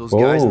us? Those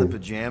guys in the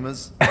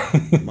pajamas?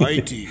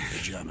 Mighty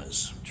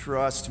pajamas.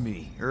 Trust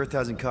me, Earth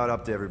hasn't caught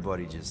up to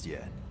everybody just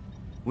yet.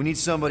 We need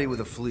somebody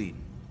with a fleet.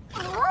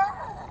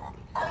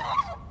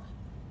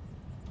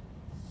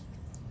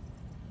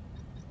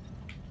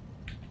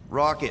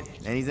 Rocket,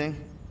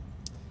 anything?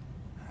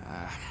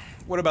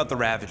 What about the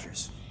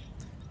Ravagers?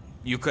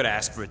 You could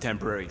ask for a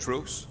temporary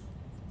truce.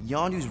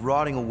 Yondu's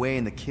rotting away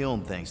in the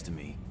kiln thanks to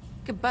me.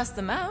 Could bust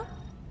them out.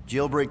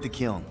 Jailbreak the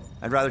kiln.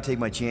 I'd rather take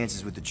my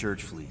chances with the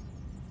church fleet.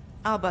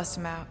 I'll bust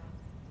them out.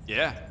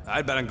 Yeah,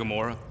 I'd bet on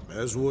Gamora.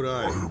 As would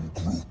I.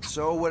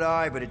 So would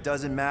I, but it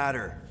doesn't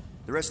matter.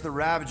 The rest of the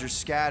Ravagers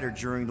scattered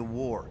during the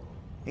war.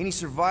 Any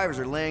survivors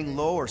are laying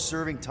low or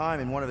serving time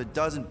in one of a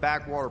dozen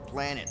backwater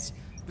planets.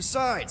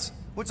 Besides,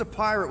 what's a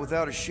pirate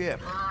without a ship?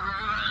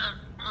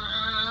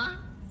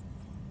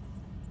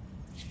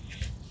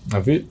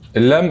 في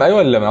اللام.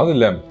 ايوه اللام، عاوز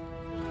اللام.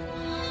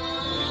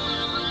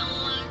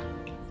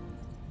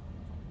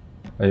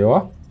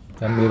 ايوه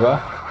تعمل ايه بقى؟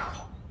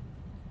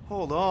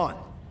 Hold on.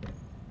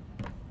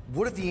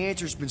 What if the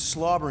answer's been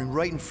slobbering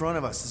right in front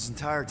of us this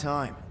entire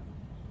time?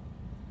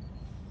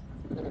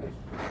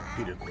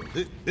 Peter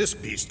Quill, this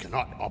beast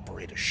cannot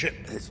operate a ship.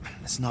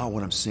 That's not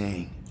what I'm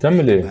saying.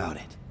 تعمل ايه؟ About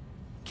it.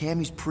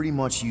 Cammy's pretty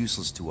much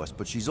useless to us,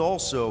 but she's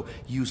also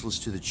useless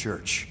to the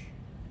church.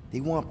 They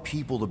want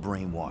people to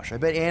brainwash. I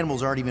bet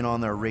animals aren't even on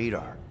their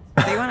radar.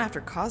 They went after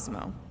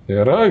Cosmo.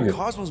 يا راجل.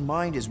 Cosmo's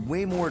mind is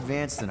way more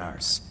advanced than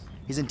ours.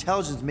 His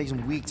intelligence makes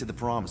him weak to the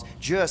promise,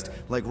 just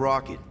like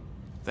Rocket.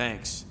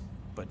 Thanks,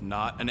 but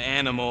not an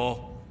animal.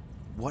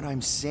 What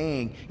I'm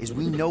saying is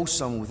we know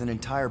someone with an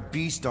entire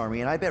beast army,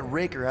 and I bet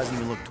Raker hasn't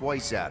even looked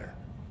twice at her.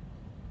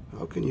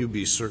 How can you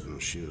be certain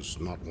she is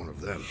not one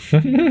of them? I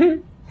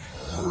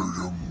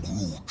am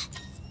Groot.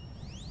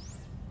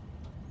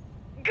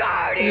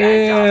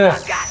 Guardians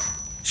of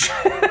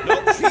the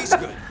Nope, she's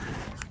good.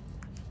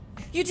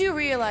 You do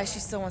realize she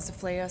still wants to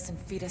flay us and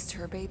feed us to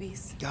her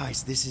babies?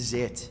 Guys, this is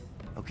it.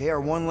 Okay, our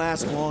one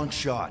last long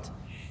shot.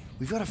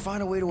 We've got to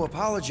find a way to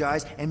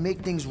apologize and make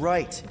things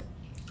right.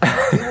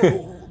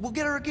 We'll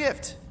get her a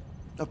gift.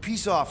 A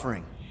peace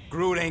offering.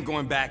 Groot ain't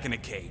going back in a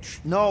cage.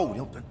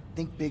 No,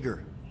 think bigger.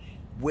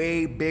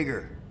 Way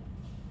bigger.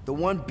 The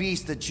one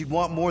beast that she'd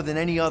want more than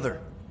any other.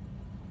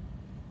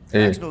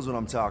 Max knows what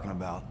I'm talking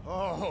about.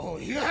 Oh,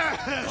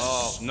 yes!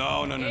 Oh,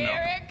 no.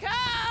 Here it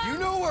comes! You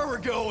know where we're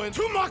going.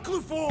 To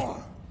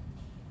Maklu-4!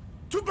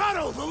 To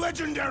battle the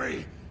legendary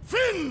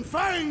Fin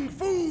Fang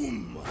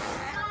Foom!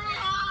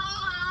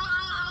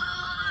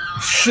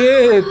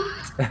 شيت.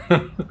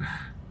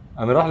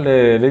 هنروح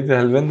لليدي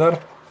هالبندر.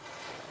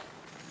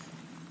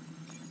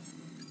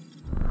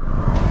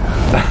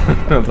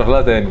 نروح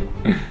لها تاني.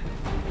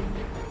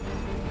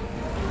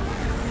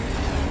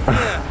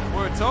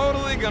 We're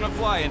totally gonna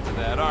fly into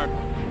that, aren't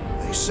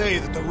we? They say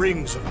that the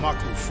rings of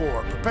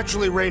Maklu-4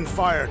 perpetually rain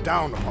fire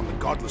down upon the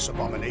godless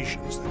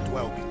abominations that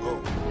dwell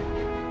below.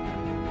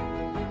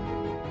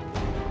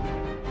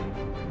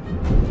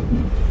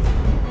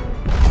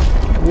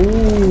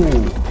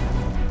 Ooh.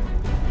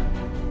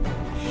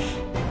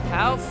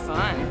 How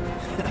fun.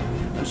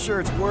 I'm sure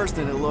it's worse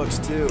than it looks,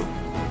 too.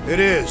 It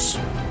is.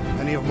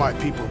 Many of my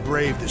people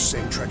braved this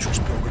same treacherous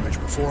pilgrimage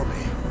before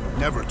me,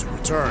 never to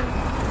return.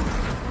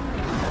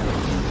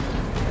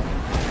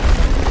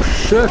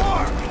 Shit.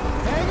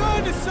 Hang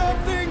on to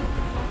something!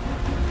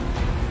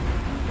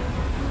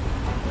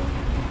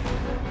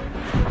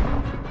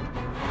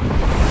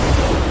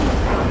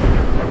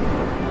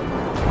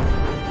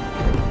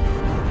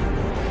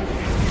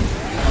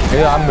 ايه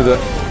يا عم ده؟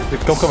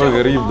 الكوكب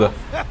الغريب ده.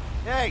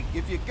 Hey,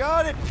 if you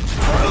got it.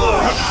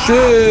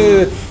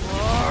 Shit.